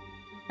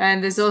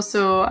 And there's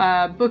also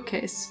a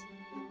bookcase.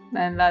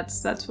 And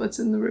that's what's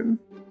in the room.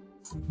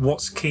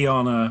 What's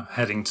Kiana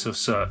heading to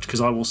search?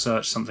 Because I will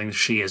search something that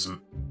she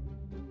isn't.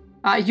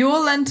 You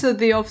all enter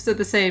the office at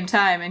the same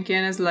time, and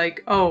Kiana's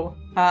like, "Oh,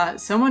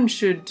 someone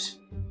should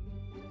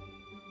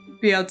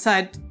be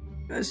outside.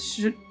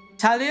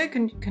 Talia,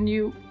 can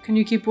you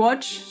keep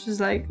watch?" She's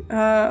like,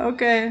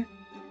 "Okay.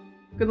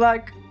 Good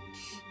luck."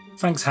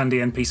 Thanks, handy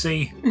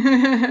NPC.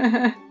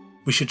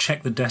 We should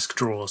check the desk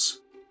drawers,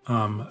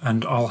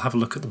 and I'll have a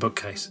look at the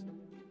bookcase.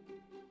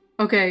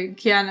 Okay,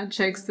 Kiana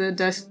checks the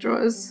desk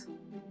drawers.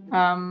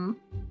 Can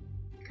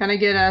I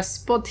get a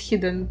spot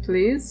hidden,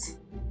 please?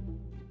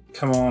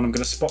 Come on, I'm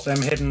going to spot them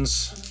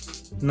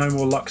hiddens. No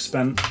more luck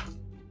spent.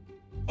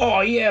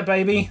 Oh, yeah,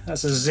 baby.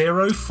 That's a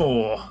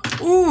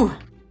 0-4. Ooh!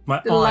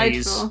 My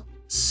Delightful. eyes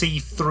see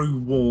through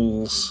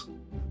walls.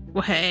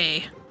 Well,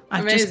 hey,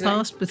 I've Amazing. just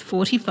passed with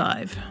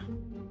 45.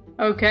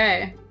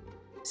 Okay.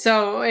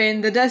 So,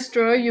 in the desk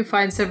drawer, you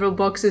find several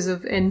boxes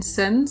of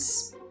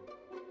incense.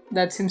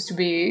 That seems to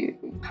be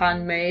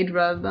handmade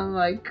rather than,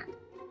 like,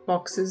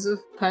 boxes of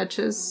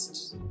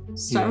purchased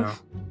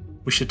stuff. Yeah.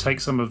 We should take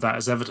some of that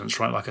as evidence,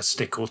 right? Like a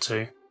stick or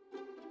two.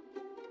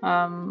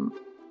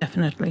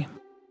 Definitely.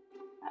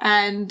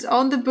 And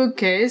on the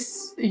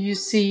bookcase,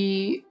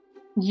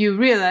 you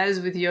realize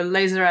with your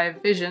laser eye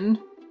vision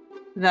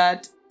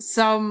that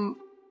some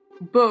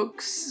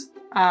books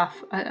are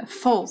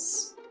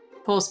false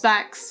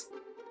backs.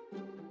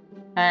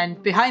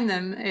 And behind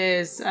them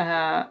is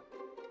a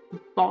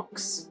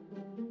box.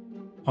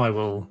 I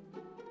will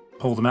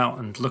pull them out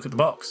and look at the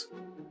box.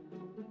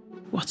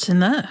 What's in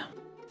there?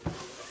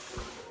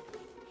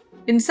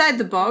 Inside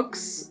the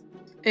box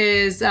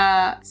is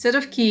a set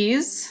of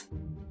keys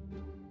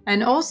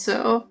and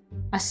also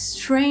a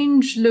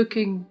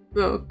strange-looking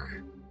book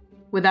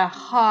with a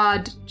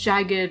hard,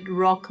 jagged,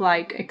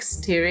 rock-like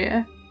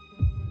exterior.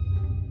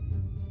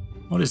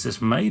 What is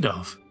this made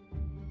of?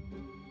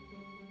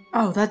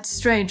 Oh, that's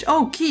strange.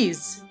 Oh,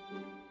 keys.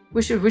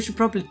 We should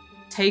probably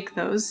take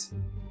those.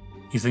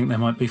 You think they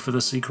might be for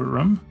the secret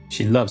room?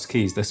 She loves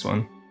keys, this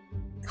one.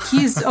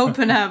 Keys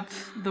open up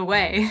the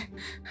way.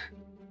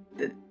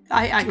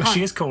 I can't.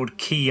 She is called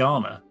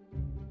Kiana.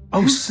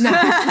 Oh,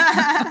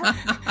 snap!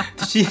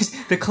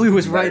 The clue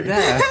was right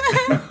there.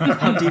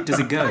 How deep does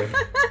it go?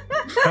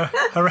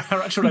 Her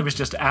actual name is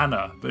just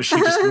Anna, but she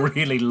just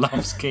really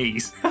loves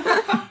keys.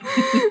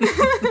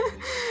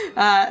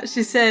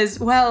 She says,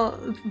 well,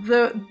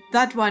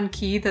 that one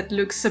key that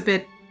looks a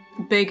bit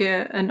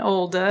bigger and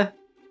older,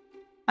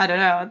 I don't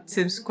know, it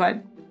seems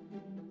quite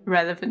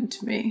relevant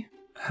to me.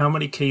 How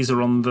many keys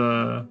are on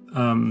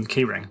the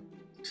key ring?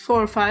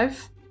 4 or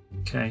 5.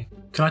 Okay.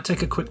 Can I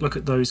take a quick look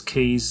at those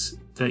keys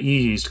that you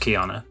used,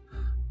 Kiana?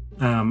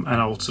 And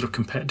I'll sort of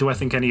compare. Do I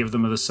think any of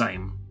them are the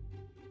same?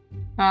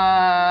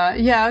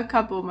 Yeah, a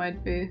couple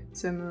might be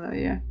similar,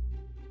 yeah.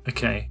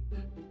 Okay.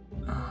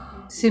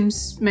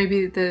 Seems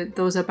maybe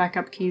those are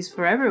backup keys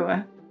for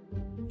everywhere.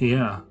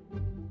 Yeah.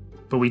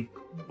 But we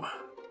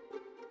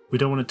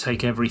don't want to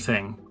take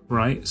everything,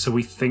 right? So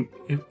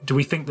do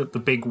we think that the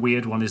big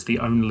weird one is the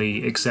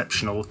only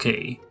exceptional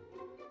key?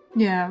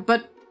 Yeah,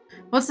 but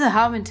what's the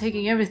harm in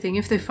taking everything?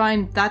 If they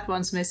find that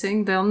one's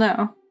missing, they'll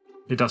know.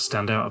 It does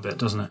stand out a bit,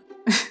 doesn't it?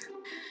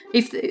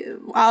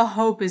 Our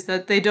hope is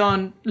that they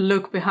don't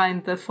look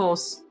behind the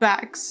false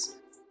backs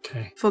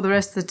Okay. for the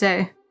rest of the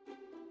day.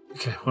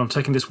 Okay, well, I'm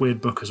taking this weird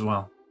book as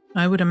well.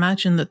 I would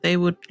imagine that they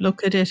would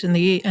look at it in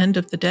the end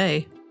of the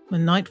day.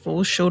 When night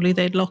falls, surely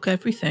they'd lock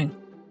everything.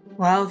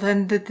 Well,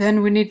 then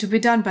we need to be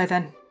done by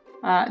then.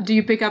 Do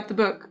you pick up the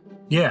book?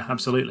 Yeah,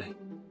 absolutely.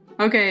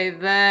 Okay,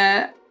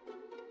 the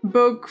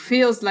book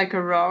feels like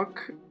a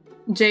rock.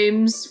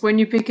 James, when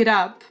you pick it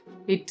up,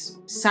 it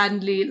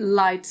suddenly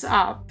lights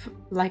up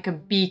like a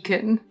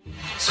beacon.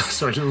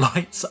 Sorry,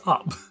 lights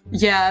up.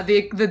 Yeah,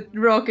 the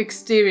rock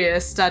exterior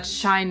starts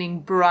shining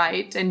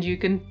bright, and you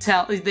can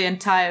tell the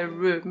entire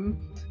room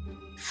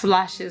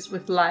flashes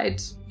with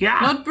light. Yeah!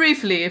 Not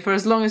briefly, for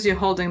as long as you're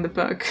holding the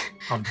book.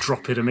 I'll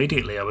drop it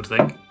immediately, I would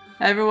think.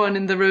 Everyone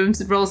in the room,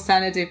 roll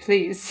sanity,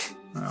 please.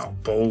 Oh,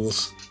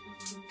 balls.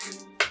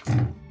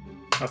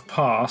 I've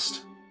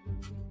passed.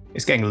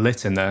 It's getting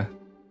lit in there.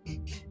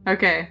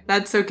 Okay,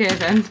 that's okay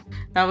then.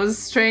 That was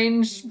a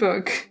strange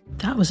book.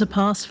 That was a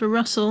pass for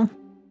Russell.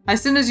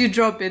 As soon as you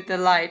drop it, the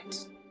light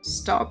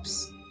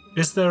stops.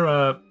 Is there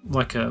a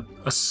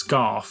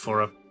scarf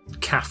or a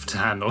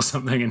caftan or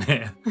something in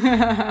here?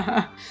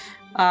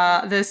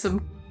 There's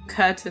some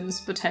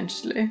curtains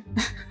potentially,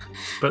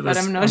 But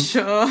I'm not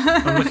sure.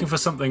 I'm looking for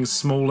something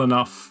small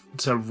enough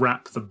to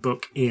wrap the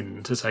book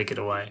in to take it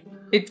away.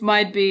 It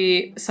might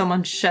be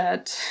someone's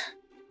shirt.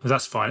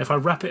 That's fine. If I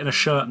wrap it in a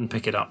shirt and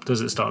pick it up,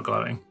 does it start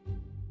glowing?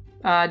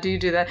 Do you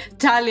do that?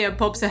 Talia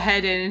pops her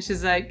head in and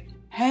she's like,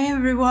 "Hey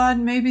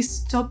everyone, maybe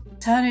stop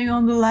turning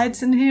on the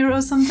lights in here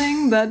or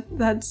something.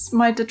 That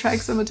might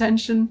attract some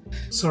attention."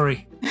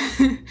 Sorry.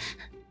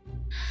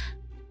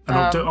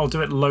 And I'll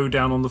do it low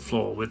down on the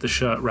floor with the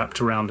shirt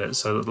wrapped around it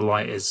so that the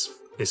light is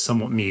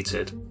somewhat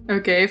muted.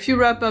 Okay, if you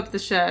wrap up the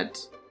shirt,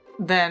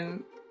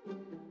 then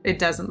it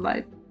doesn't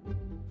light.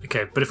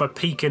 Okay, but if I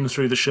peek in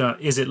through the shirt,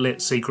 is it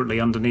lit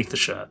secretly underneath the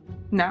shirt?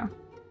 No.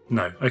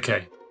 No.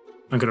 Okay.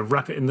 I'm going to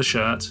wrap it in the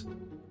shirt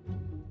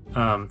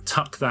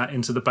tuck that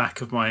into the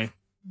back of my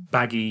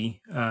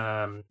baggy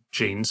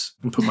jeans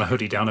and put my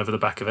hoodie down over the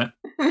back of it.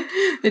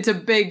 It's a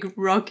big,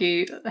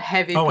 rocky,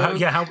 heavy book.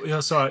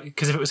 Sorry,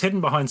 because if it was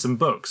hidden behind some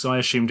books, I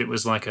assumed it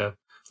was like a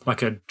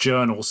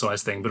journal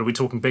size thing. But are we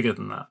talking bigger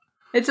than that?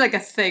 It's like a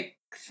thick.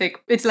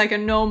 It's like a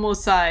normal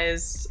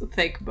size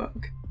thick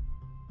book.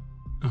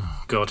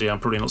 Oh, God, yeah, I'm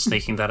probably not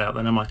sneaking that out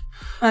then, am I?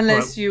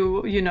 Unless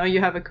you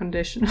have a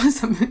condition or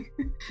something.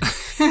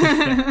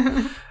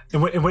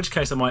 In which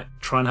case, I might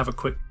try and have a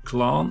quick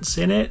glance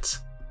in it.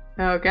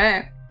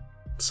 Okay.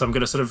 So I'm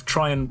going to sort of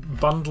try and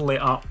bundle it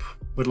up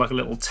with like a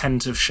little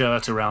tent of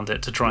shirt around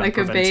it to try and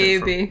prevent it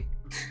from... Like a baby.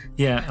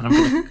 Yeah, and I'm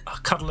going to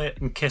cuddle it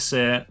and kiss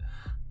it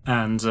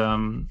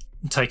and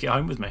take it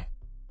home with me.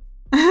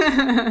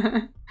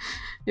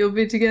 You'll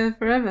be together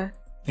forever.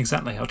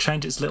 Exactly. I'll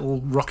change its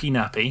little rocky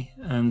nappy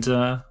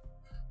and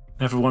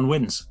everyone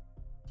wins.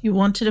 You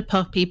wanted a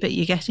puppy, but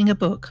you're getting a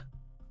book.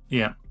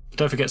 Yeah.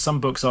 Don't forget, some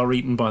books are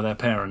eaten by their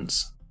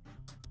parents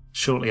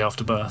shortly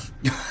after birth.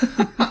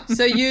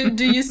 So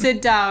do you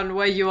sit down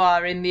where you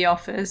are in the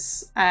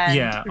office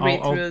and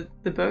read through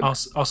the book?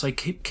 I'll say,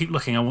 keep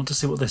looking. I want to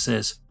see what this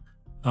is.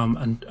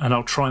 And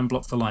I'll try and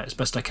block the light as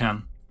best I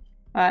can.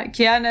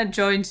 Kiana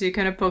joins you,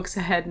 kind of pokes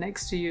her head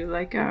next to you,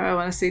 like, I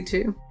want to see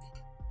too.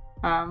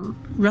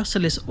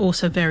 Russell is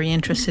also very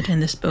interested in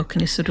this book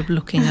and is sort of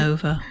looking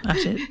over at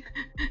it.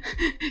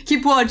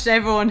 Keep watch,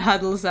 everyone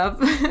huddles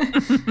up.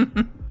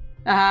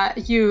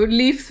 You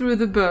leaf through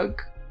the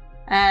book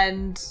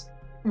and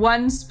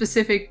one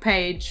specific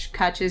page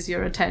catches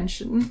your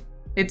attention.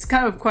 It's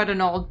kind of quite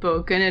an old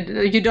book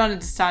and you don't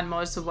understand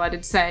most of what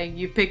it's saying.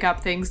 You pick up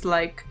things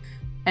like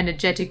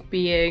energetic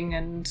being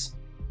and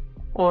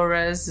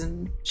auras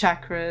and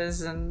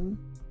chakras and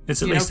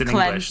it's at least in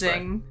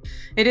cleansing. English,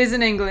 it is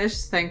in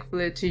English,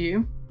 thankfully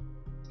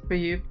for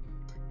you.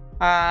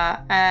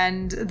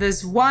 And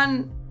there's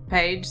one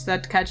page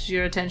that catches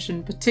your attention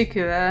in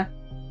particular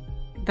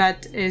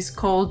that is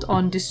called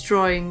On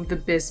Destroying the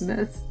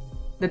Bismuth.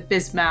 The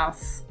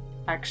Bismouth,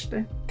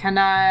 actually.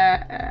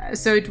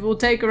 So it will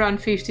take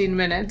around 15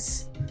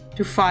 minutes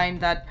to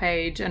find that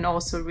page and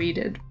also read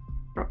it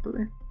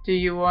properly. Do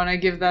you want to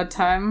give that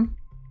time?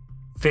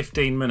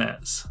 15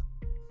 minutes?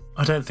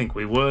 I don't think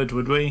we would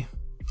we?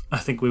 I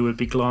think we would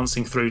be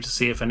glancing through to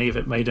see if any of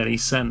it made any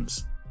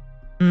sense.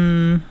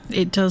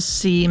 It does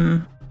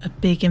seem a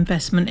big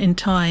investment in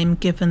time,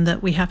 given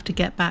that we have to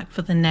get back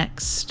for the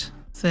next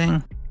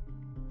thing.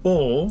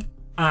 Or,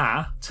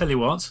 tell you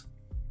what,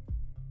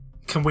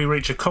 can we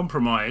reach a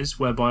compromise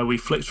whereby we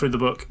flick through the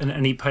book and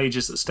any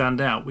pages that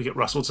stand out, we get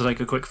Russell to take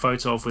a quick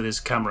photo of with his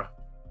camera?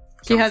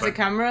 He has a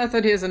camera? I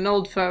thought he has an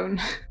old phone.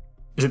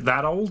 Is it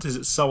that old? Is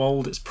it so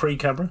old it's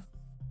pre-camera?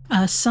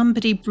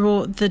 Somebody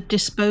brought the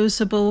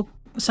disposable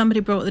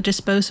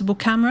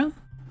camera.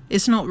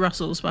 It's not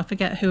Russell's, but I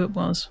forget who it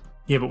was.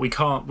 Yeah, but we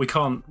can't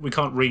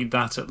read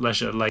that at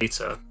leisure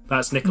later.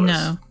 That's Nicholas.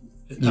 No.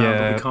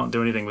 But we can't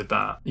do anything with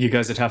that. You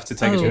guys would have to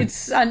take it to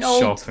it's an old,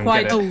 shop and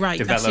quite. get it right.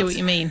 developed. I see what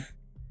you mean.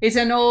 It's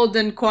an old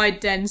and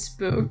quite dense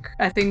book.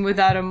 I think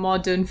without a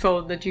modern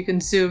phone that you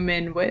can zoom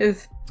in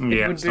with,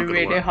 it would be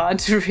really hard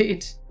to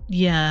read.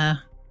 Yeah.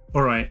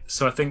 All right.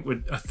 So I think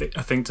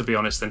to be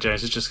honest, then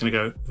James is just going to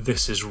go.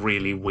 This is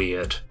really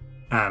weird.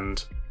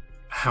 And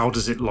how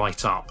does it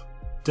light up?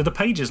 Do the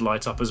pages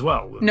light up as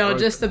well? No,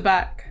 just the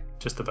back.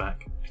 Just the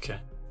back.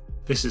 Okay.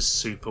 This is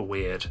super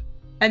weird.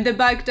 And the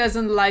back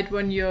doesn't light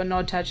when you're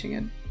not touching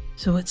it.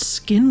 So it's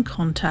skin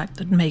contact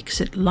that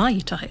makes it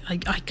light.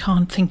 I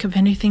can't think of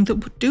anything that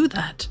would do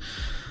that.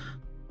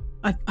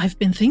 I've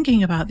been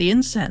thinking about the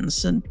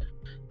incense, and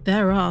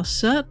there are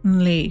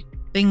certainly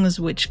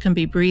things which can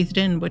be breathed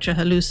in which are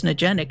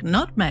hallucinogenic.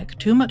 Nutmeg,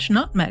 too much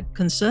nutmeg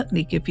can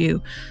certainly give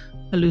you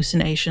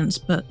hallucinations,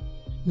 but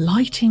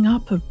lighting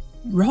up a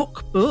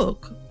rock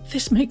book,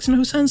 this makes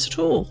no sense at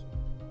all.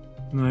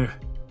 No.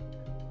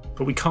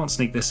 But we can't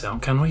sneak this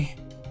out, can we?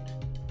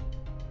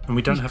 And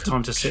we don't have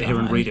time to sit here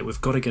and read it.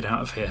 We've got to get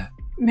out of here.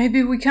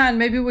 Maybe we can.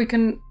 Maybe we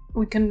can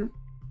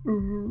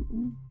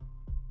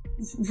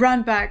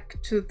run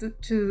back to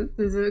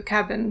the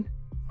cabin.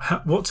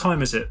 What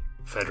time is it,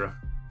 Fedra?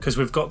 Because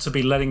we've got to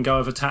be letting go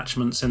of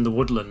attachments in the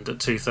woodland at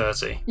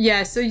 2:30.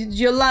 Yeah. So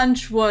your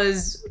lunch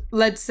was,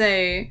 let's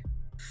say,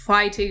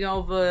 fighting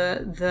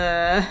over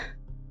the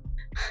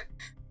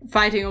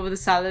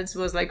salads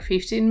was like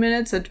 15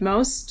 minutes at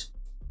most.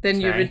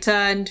 Then you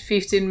returned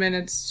 15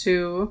 minutes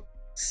to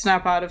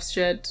snap out of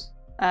shit,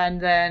 and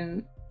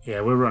then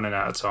we're running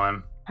out of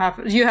time.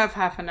 You have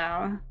half an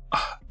hour.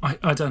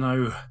 I don't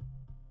know.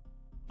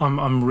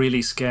 I'm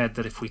really scared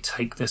that if we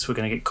take this, we're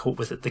going to get caught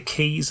with it. The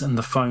keys and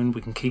the phone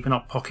we can keep in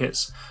our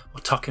pockets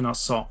or tuck in our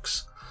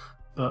socks,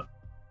 but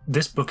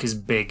this book is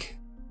big.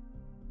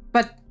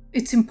 But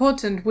it's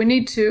important. We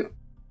need to.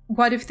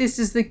 What if this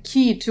is the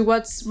key to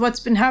what's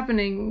been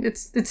happening?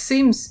 It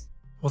seems.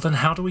 Well, then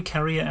how do we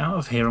carry it out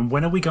of here? And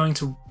when are we going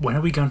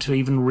to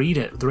even read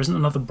it? There isn't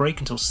another break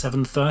until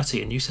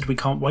 7:30, and you said we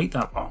can't wait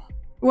that long.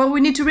 Well,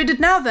 we need to read it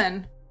now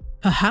then.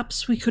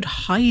 Perhaps we could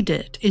hide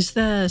it. Is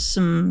there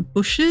some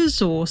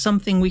bushes or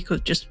something we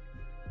could just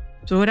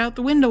throw it out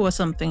the window or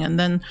something, and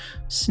then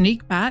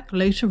sneak back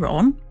later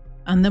on,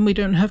 and then we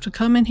don't have to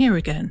come in here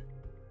again.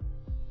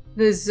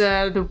 There's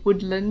the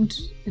woodland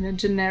in a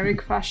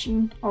generic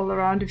fashion all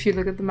around if you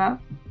look at the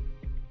map.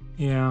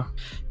 Yeah.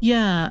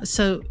 Yeah,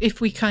 so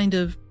if we kind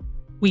of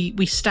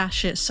we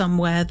stash it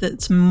somewhere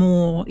that's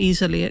more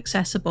easily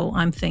accessible,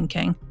 I'm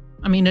thinking.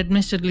 I mean,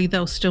 admittedly,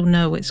 they'll still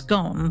know it's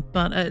gone,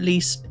 but at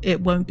least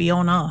it won't be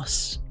on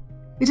us.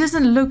 It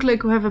doesn't look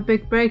like we have a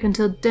big break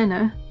until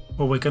dinner.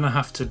 Well, we're going to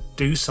have to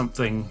do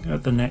something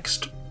at the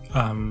next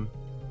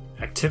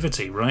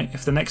activity, right?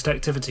 If the next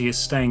activity is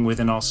staying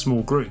within our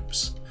small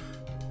groups,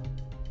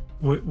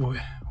 we're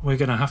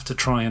going to have to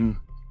try and,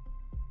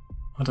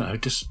 I don't know,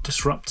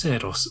 disrupt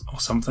it or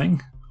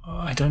something.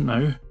 I don't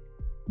know.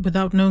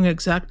 Without knowing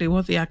exactly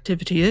what the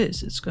activity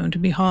is, it's going to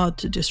be hard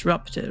to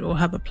disrupt it or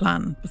have a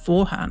plan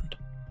beforehand.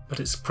 But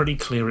it's pretty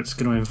clear it's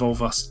going to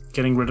involve us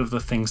getting rid of the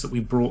things that we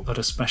brought that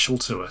are special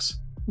to us.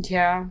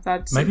 Yeah,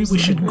 that's... Maybe we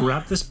should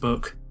grab this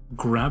book,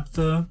 grab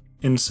the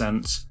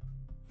incense,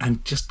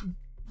 and just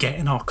get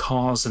in our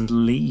cars and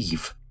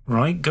leave,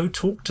 right? Go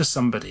talk to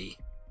somebody.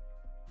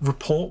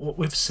 Report what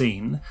we've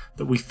seen,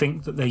 that we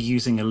think that they're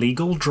using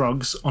illegal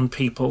drugs on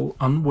people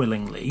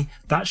unwillingly.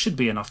 That should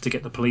be enough to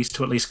get the police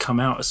to at least come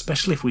out,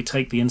 especially if we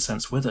take the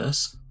incense with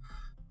us,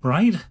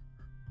 right?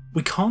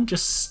 We can't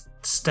just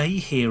stay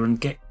here and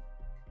get...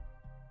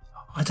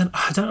 I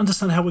don't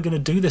understand how we're going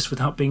to do this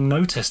without being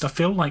noticed. I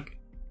feel like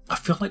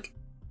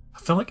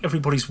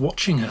everybody's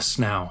watching us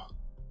now.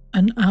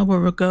 An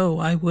hour ago,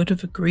 I would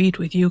have agreed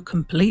with you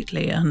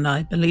completely, and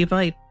I believe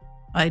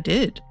I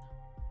did.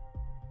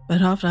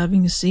 But after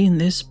having seen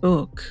this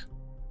book,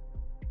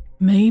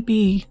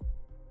 maybe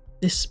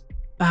this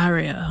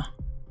barrier,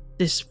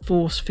 this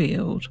force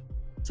field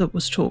that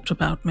was talked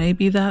about,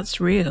 maybe that's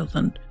real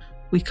and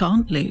we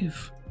can't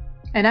leave.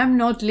 And I'm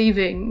not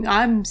leaving.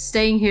 I'm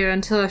staying here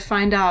until I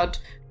find out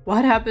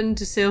what happened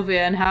to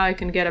Sylvia and how I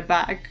can get her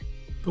back.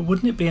 But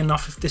wouldn't it be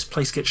enough if this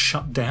place gets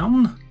shut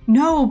down?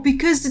 No,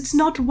 because it's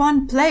not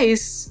one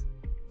place.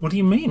 What do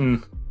you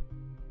mean?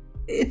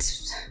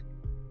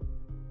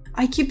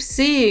 I keep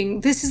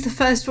seeing, this is the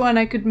first one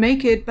I could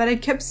make it, but I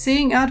kept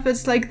seeing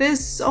adverts like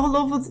this all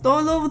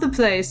over the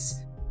place.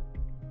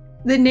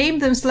 They name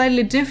them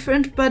slightly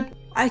different, but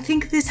I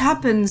think this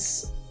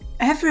happens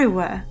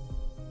everywhere.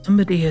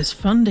 Somebody is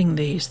funding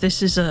these.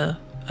 This is a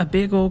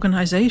big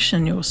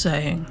organization, you're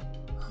saying.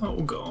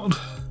 Oh God.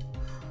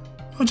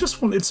 I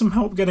just wanted some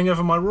help getting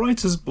over my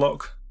writer's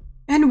block.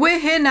 And we're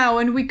here now,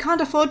 and we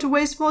can't afford to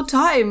waste more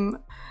time.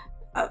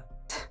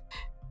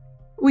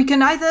 We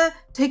can either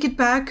take it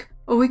back,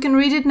 or we can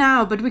read it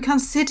now, but we can't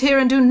sit here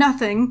and do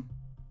nothing.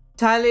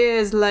 Talia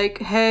is like,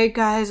 hey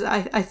guys,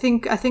 I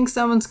think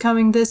someone's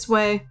coming this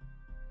way.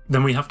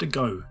 Then we have to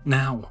go,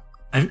 now.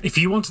 If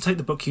you want to take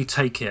the book, you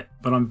take it,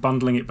 but I'm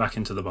bundling it back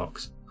into the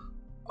box.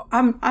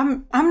 I'm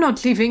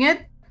not leaving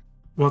it.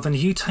 Well, then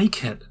you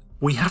take it.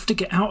 We have to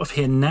get out of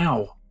here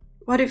now.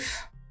 What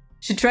if...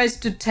 She tries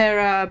to tear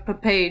up a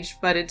page,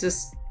 but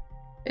it's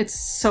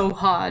so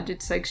hard.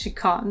 It's like she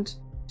can't.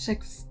 She's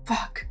like,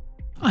 fuck.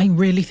 I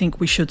really think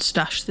we should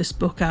stash this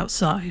book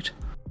outside.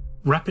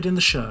 Wrap it in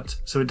the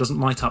shirt so it doesn't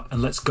light up,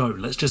 and let's go.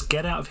 Let's just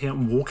get out of here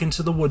and walk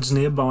into the woods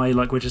nearby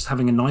like we're just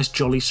having a nice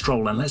jolly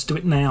stroll, and let's do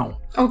it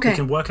now. Okay. We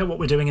can work out what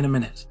we're doing in a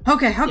minute.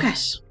 Okay.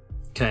 Yes.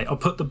 Okay, I'll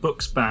put the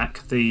books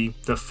back, the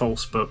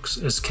false books,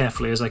 as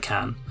carefully as I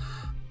can.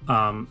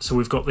 So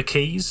we've got the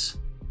keys,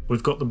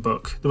 we've got the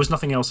book. There was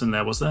nothing else in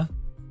there, was there?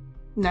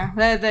 No,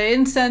 the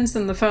incense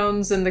and the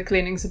phones and the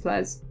cleaning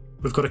supplies.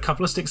 We've got a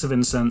couple of sticks of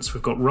incense,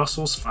 we've got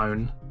Russell's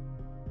phone,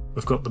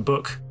 we've got the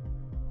book,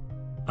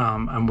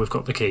 and we've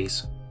got the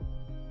keys.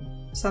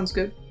 Sounds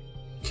good.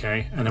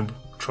 Okay, and then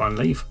try and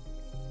leave.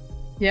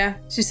 Yeah,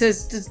 she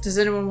says, does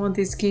anyone want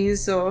these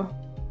keys? Or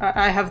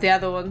I have the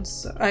other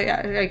ones.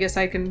 I guess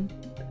I can,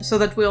 so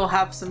that we all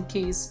have some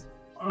keys.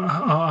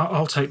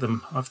 I'll take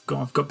them. I've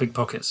got big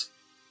pockets.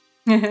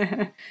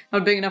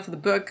 Not big enough for the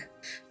book.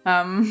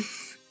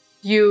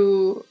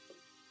 You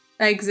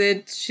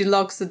exit, she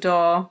locks the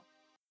door,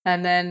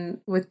 and then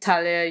with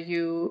Talia,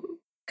 you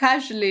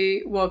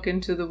casually walk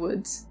into the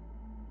woods.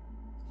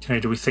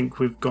 Okay, do we think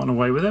we've gotten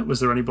away with it? Was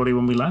there anybody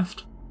when we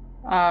left?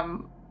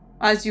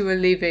 As you were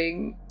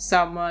leaving,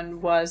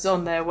 someone was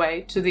on their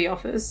way to the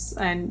office,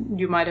 and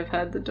you might have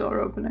heard the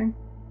door opening.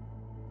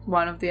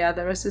 One of the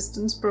other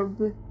assistants,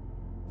 probably.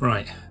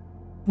 Right.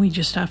 We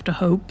just have to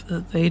hope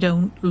that they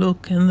don't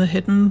look in the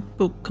hidden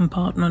book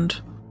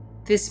compartment.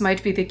 This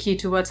might be the key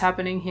to what's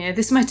happening here.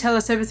 This might tell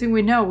us everything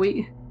we know.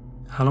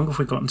 How long have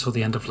we got until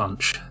the end of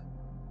lunch?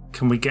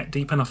 Can we get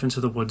deep enough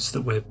into the woods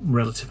that we're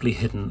relatively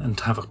hidden and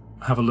have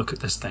a look at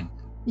this thing?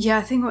 Yeah,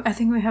 I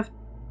think we have...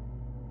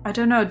 I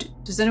don't know.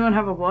 Does anyone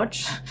have a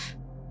watch?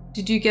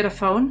 Did you get a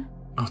phone?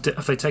 Oh,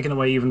 have they taken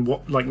away even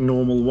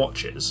normal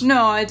watches?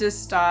 No, I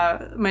just...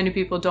 many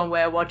people don't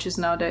wear watches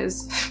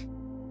nowadays.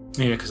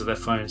 Yeah, because of their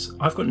phones.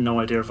 I've got no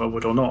idea if I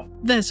would or not.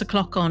 There's a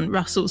clock on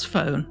Russell's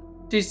phone.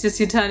 Did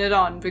you turn it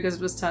on because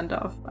it was turned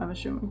off, I'm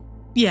assuming?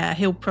 Yeah,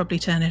 he'll probably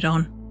turn it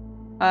on.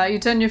 You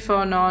turn your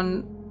phone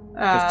on.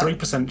 The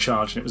 3%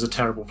 charge, and it was a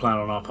terrible plan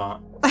on our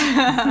part.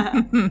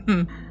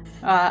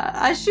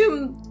 I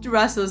assume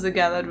Russell's the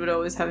guy that would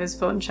always have his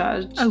phone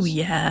charged. Oh,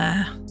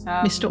 yeah.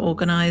 Mr.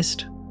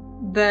 Organised.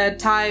 The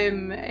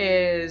time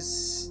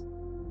is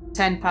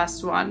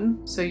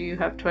 1:10, so you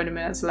have 20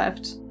 minutes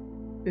left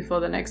before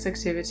the next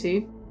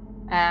activity.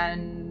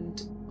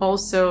 And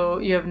also,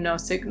 you have no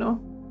signal.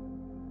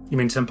 You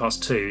mean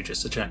 2,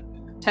 just to check?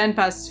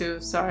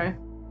 2:10, sorry.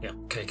 Yeah,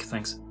 okay,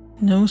 thanks.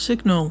 No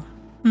signal.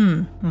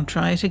 I'll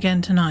try it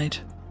again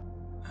tonight.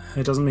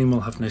 It doesn't mean we'll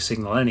have no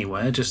signal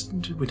anywhere, just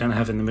we don't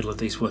have it in the middle of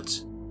these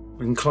woods.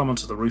 We can climb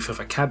onto the roof of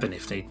a cabin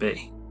if need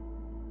be.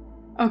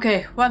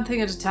 Okay, one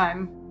thing at a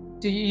time.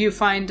 Do you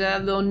find a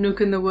little nook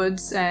in the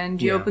woods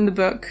and you open the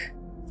book?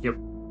 Yep.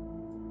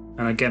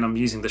 And again, I'm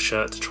using the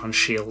shirt to try and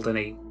shield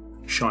any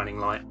shining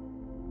light.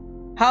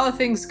 How are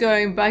things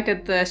going back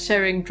at the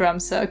sharing drum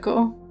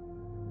circle?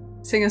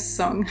 Sing us a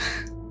song.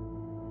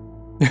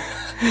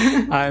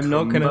 I'm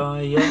not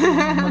gonna.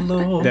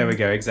 There we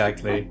go,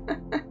 exactly.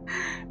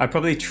 I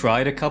probably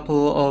tried a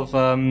couple of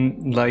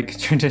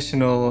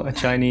traditional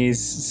Chinese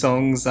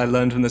songs I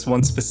learned from this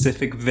one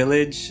specific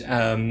village,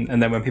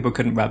 and then when people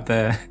couldn't wrap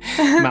their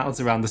mouths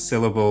around the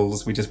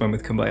syllables, we just went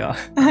with Kumbaya.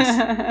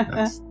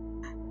 Nice.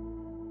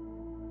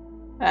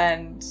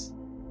 And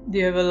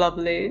you have a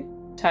lovely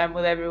time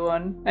with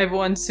everyone.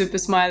 Everyone's super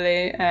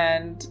smiley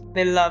and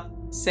they love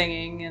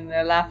singing and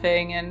they're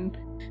laughing, and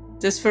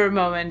just for a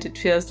moment it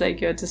feels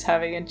like you're just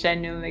having a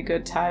genuinely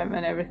good time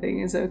and everything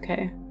is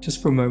okay. Just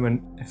for a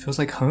moment, it feels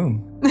like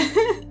home.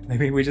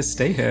 Maybe we just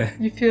stay here.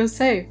 You feel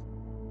safe.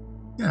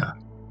 Yeah.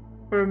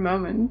 For a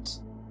moment.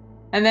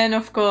 And then,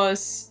 of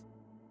course,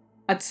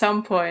 at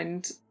some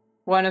point,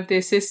 one of the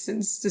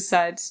assistants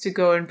decides to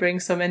go and bring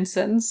some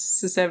incense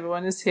since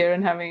everyone is here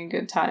and having a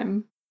good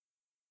time.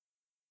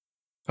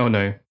 Oh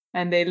no.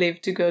 And they leave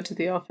to go to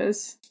the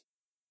office.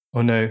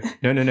 Oh no.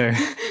 No.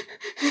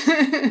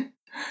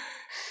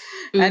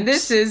 And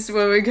this is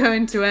where we're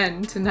going to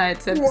end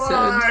tonight's episode.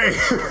 Why?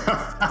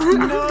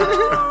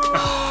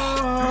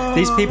 No!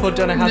 These people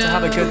don't know how to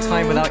have a good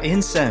time without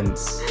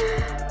incense.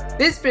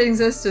 This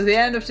brings us to the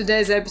end of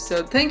today's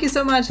episode. Thank you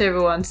so much,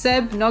 everyone.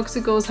 Seb,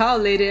 Noxicals, Hal,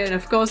 Lydia, and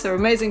of course our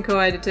amazing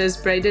co-editors,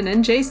 Brayden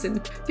and Jason.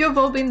 You've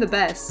all been the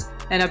best.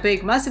 And a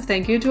big, massive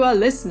thank you to our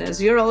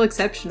listeners. You're all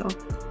exceptional.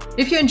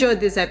 If you enjoyed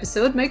this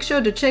episode, make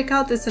sure to check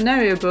out the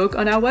scenario book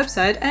on our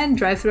website and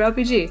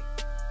DriveThruRPG.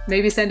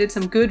 Maybe send it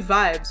some good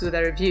vibes with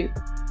a review.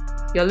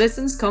 Your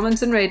listens,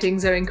 comments and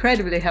ratings are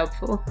incredibly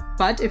helpful,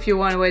 but if you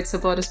want to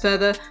support us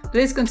further,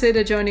 please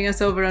consider joining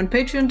us over on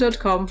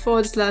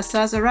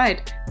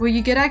patreon.com/StarsAreRight, where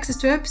you get access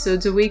to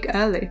episodes a week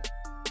early.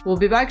 We'll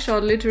be back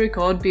shortly to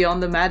record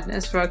Beyond the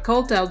Madness for our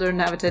Cult Elder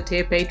and Avatar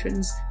tier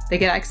patrons. They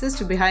get access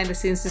to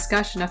behind-the-scenes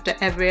discussion after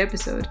every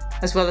episode,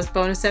 as well as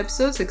bonus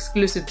episodes,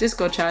 exclusive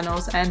Discord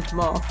channels, and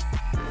more.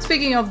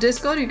 Speaking of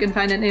Discord, you can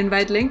find an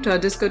invite link to our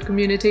Discord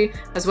community,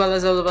 as well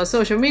as all of our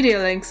social media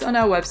links on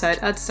our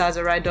website at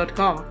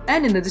starsarright.com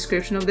and in the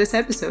description of this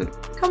episode.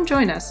 Come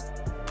join us.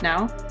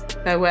 Now,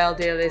 farewell,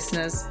 dear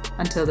listeners,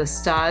 until the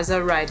stars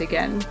are right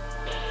again.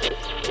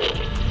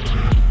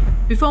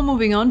 Before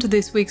moving on to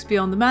this week's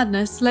Beyond the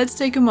Madness, let's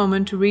take a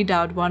moment to read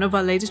out one of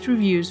our latest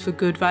reviews for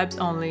Good Vibes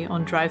Only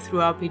on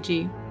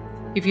DriveThruRPG.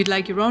 If you'd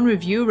like your own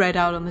review read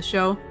out on the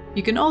show,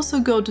 you can also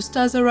go to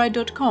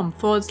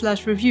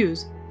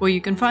starsarright.com/reviews, where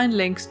you can find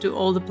links to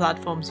all the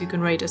platforms you can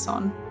rate us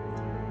on.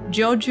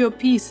 Giorgio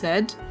P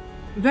said,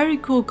 "Very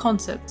cool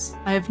concepts.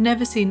 I have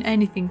never seen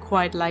anything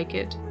quite like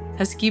it.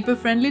 Has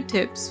keeper-friendly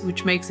tips,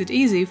 which makes it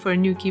easy for a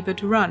new keeper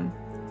to run.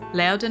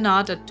 Layout and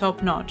art are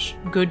top-notch.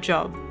 Good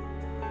job."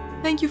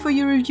 Thank you for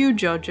your review,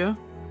 Giorgio.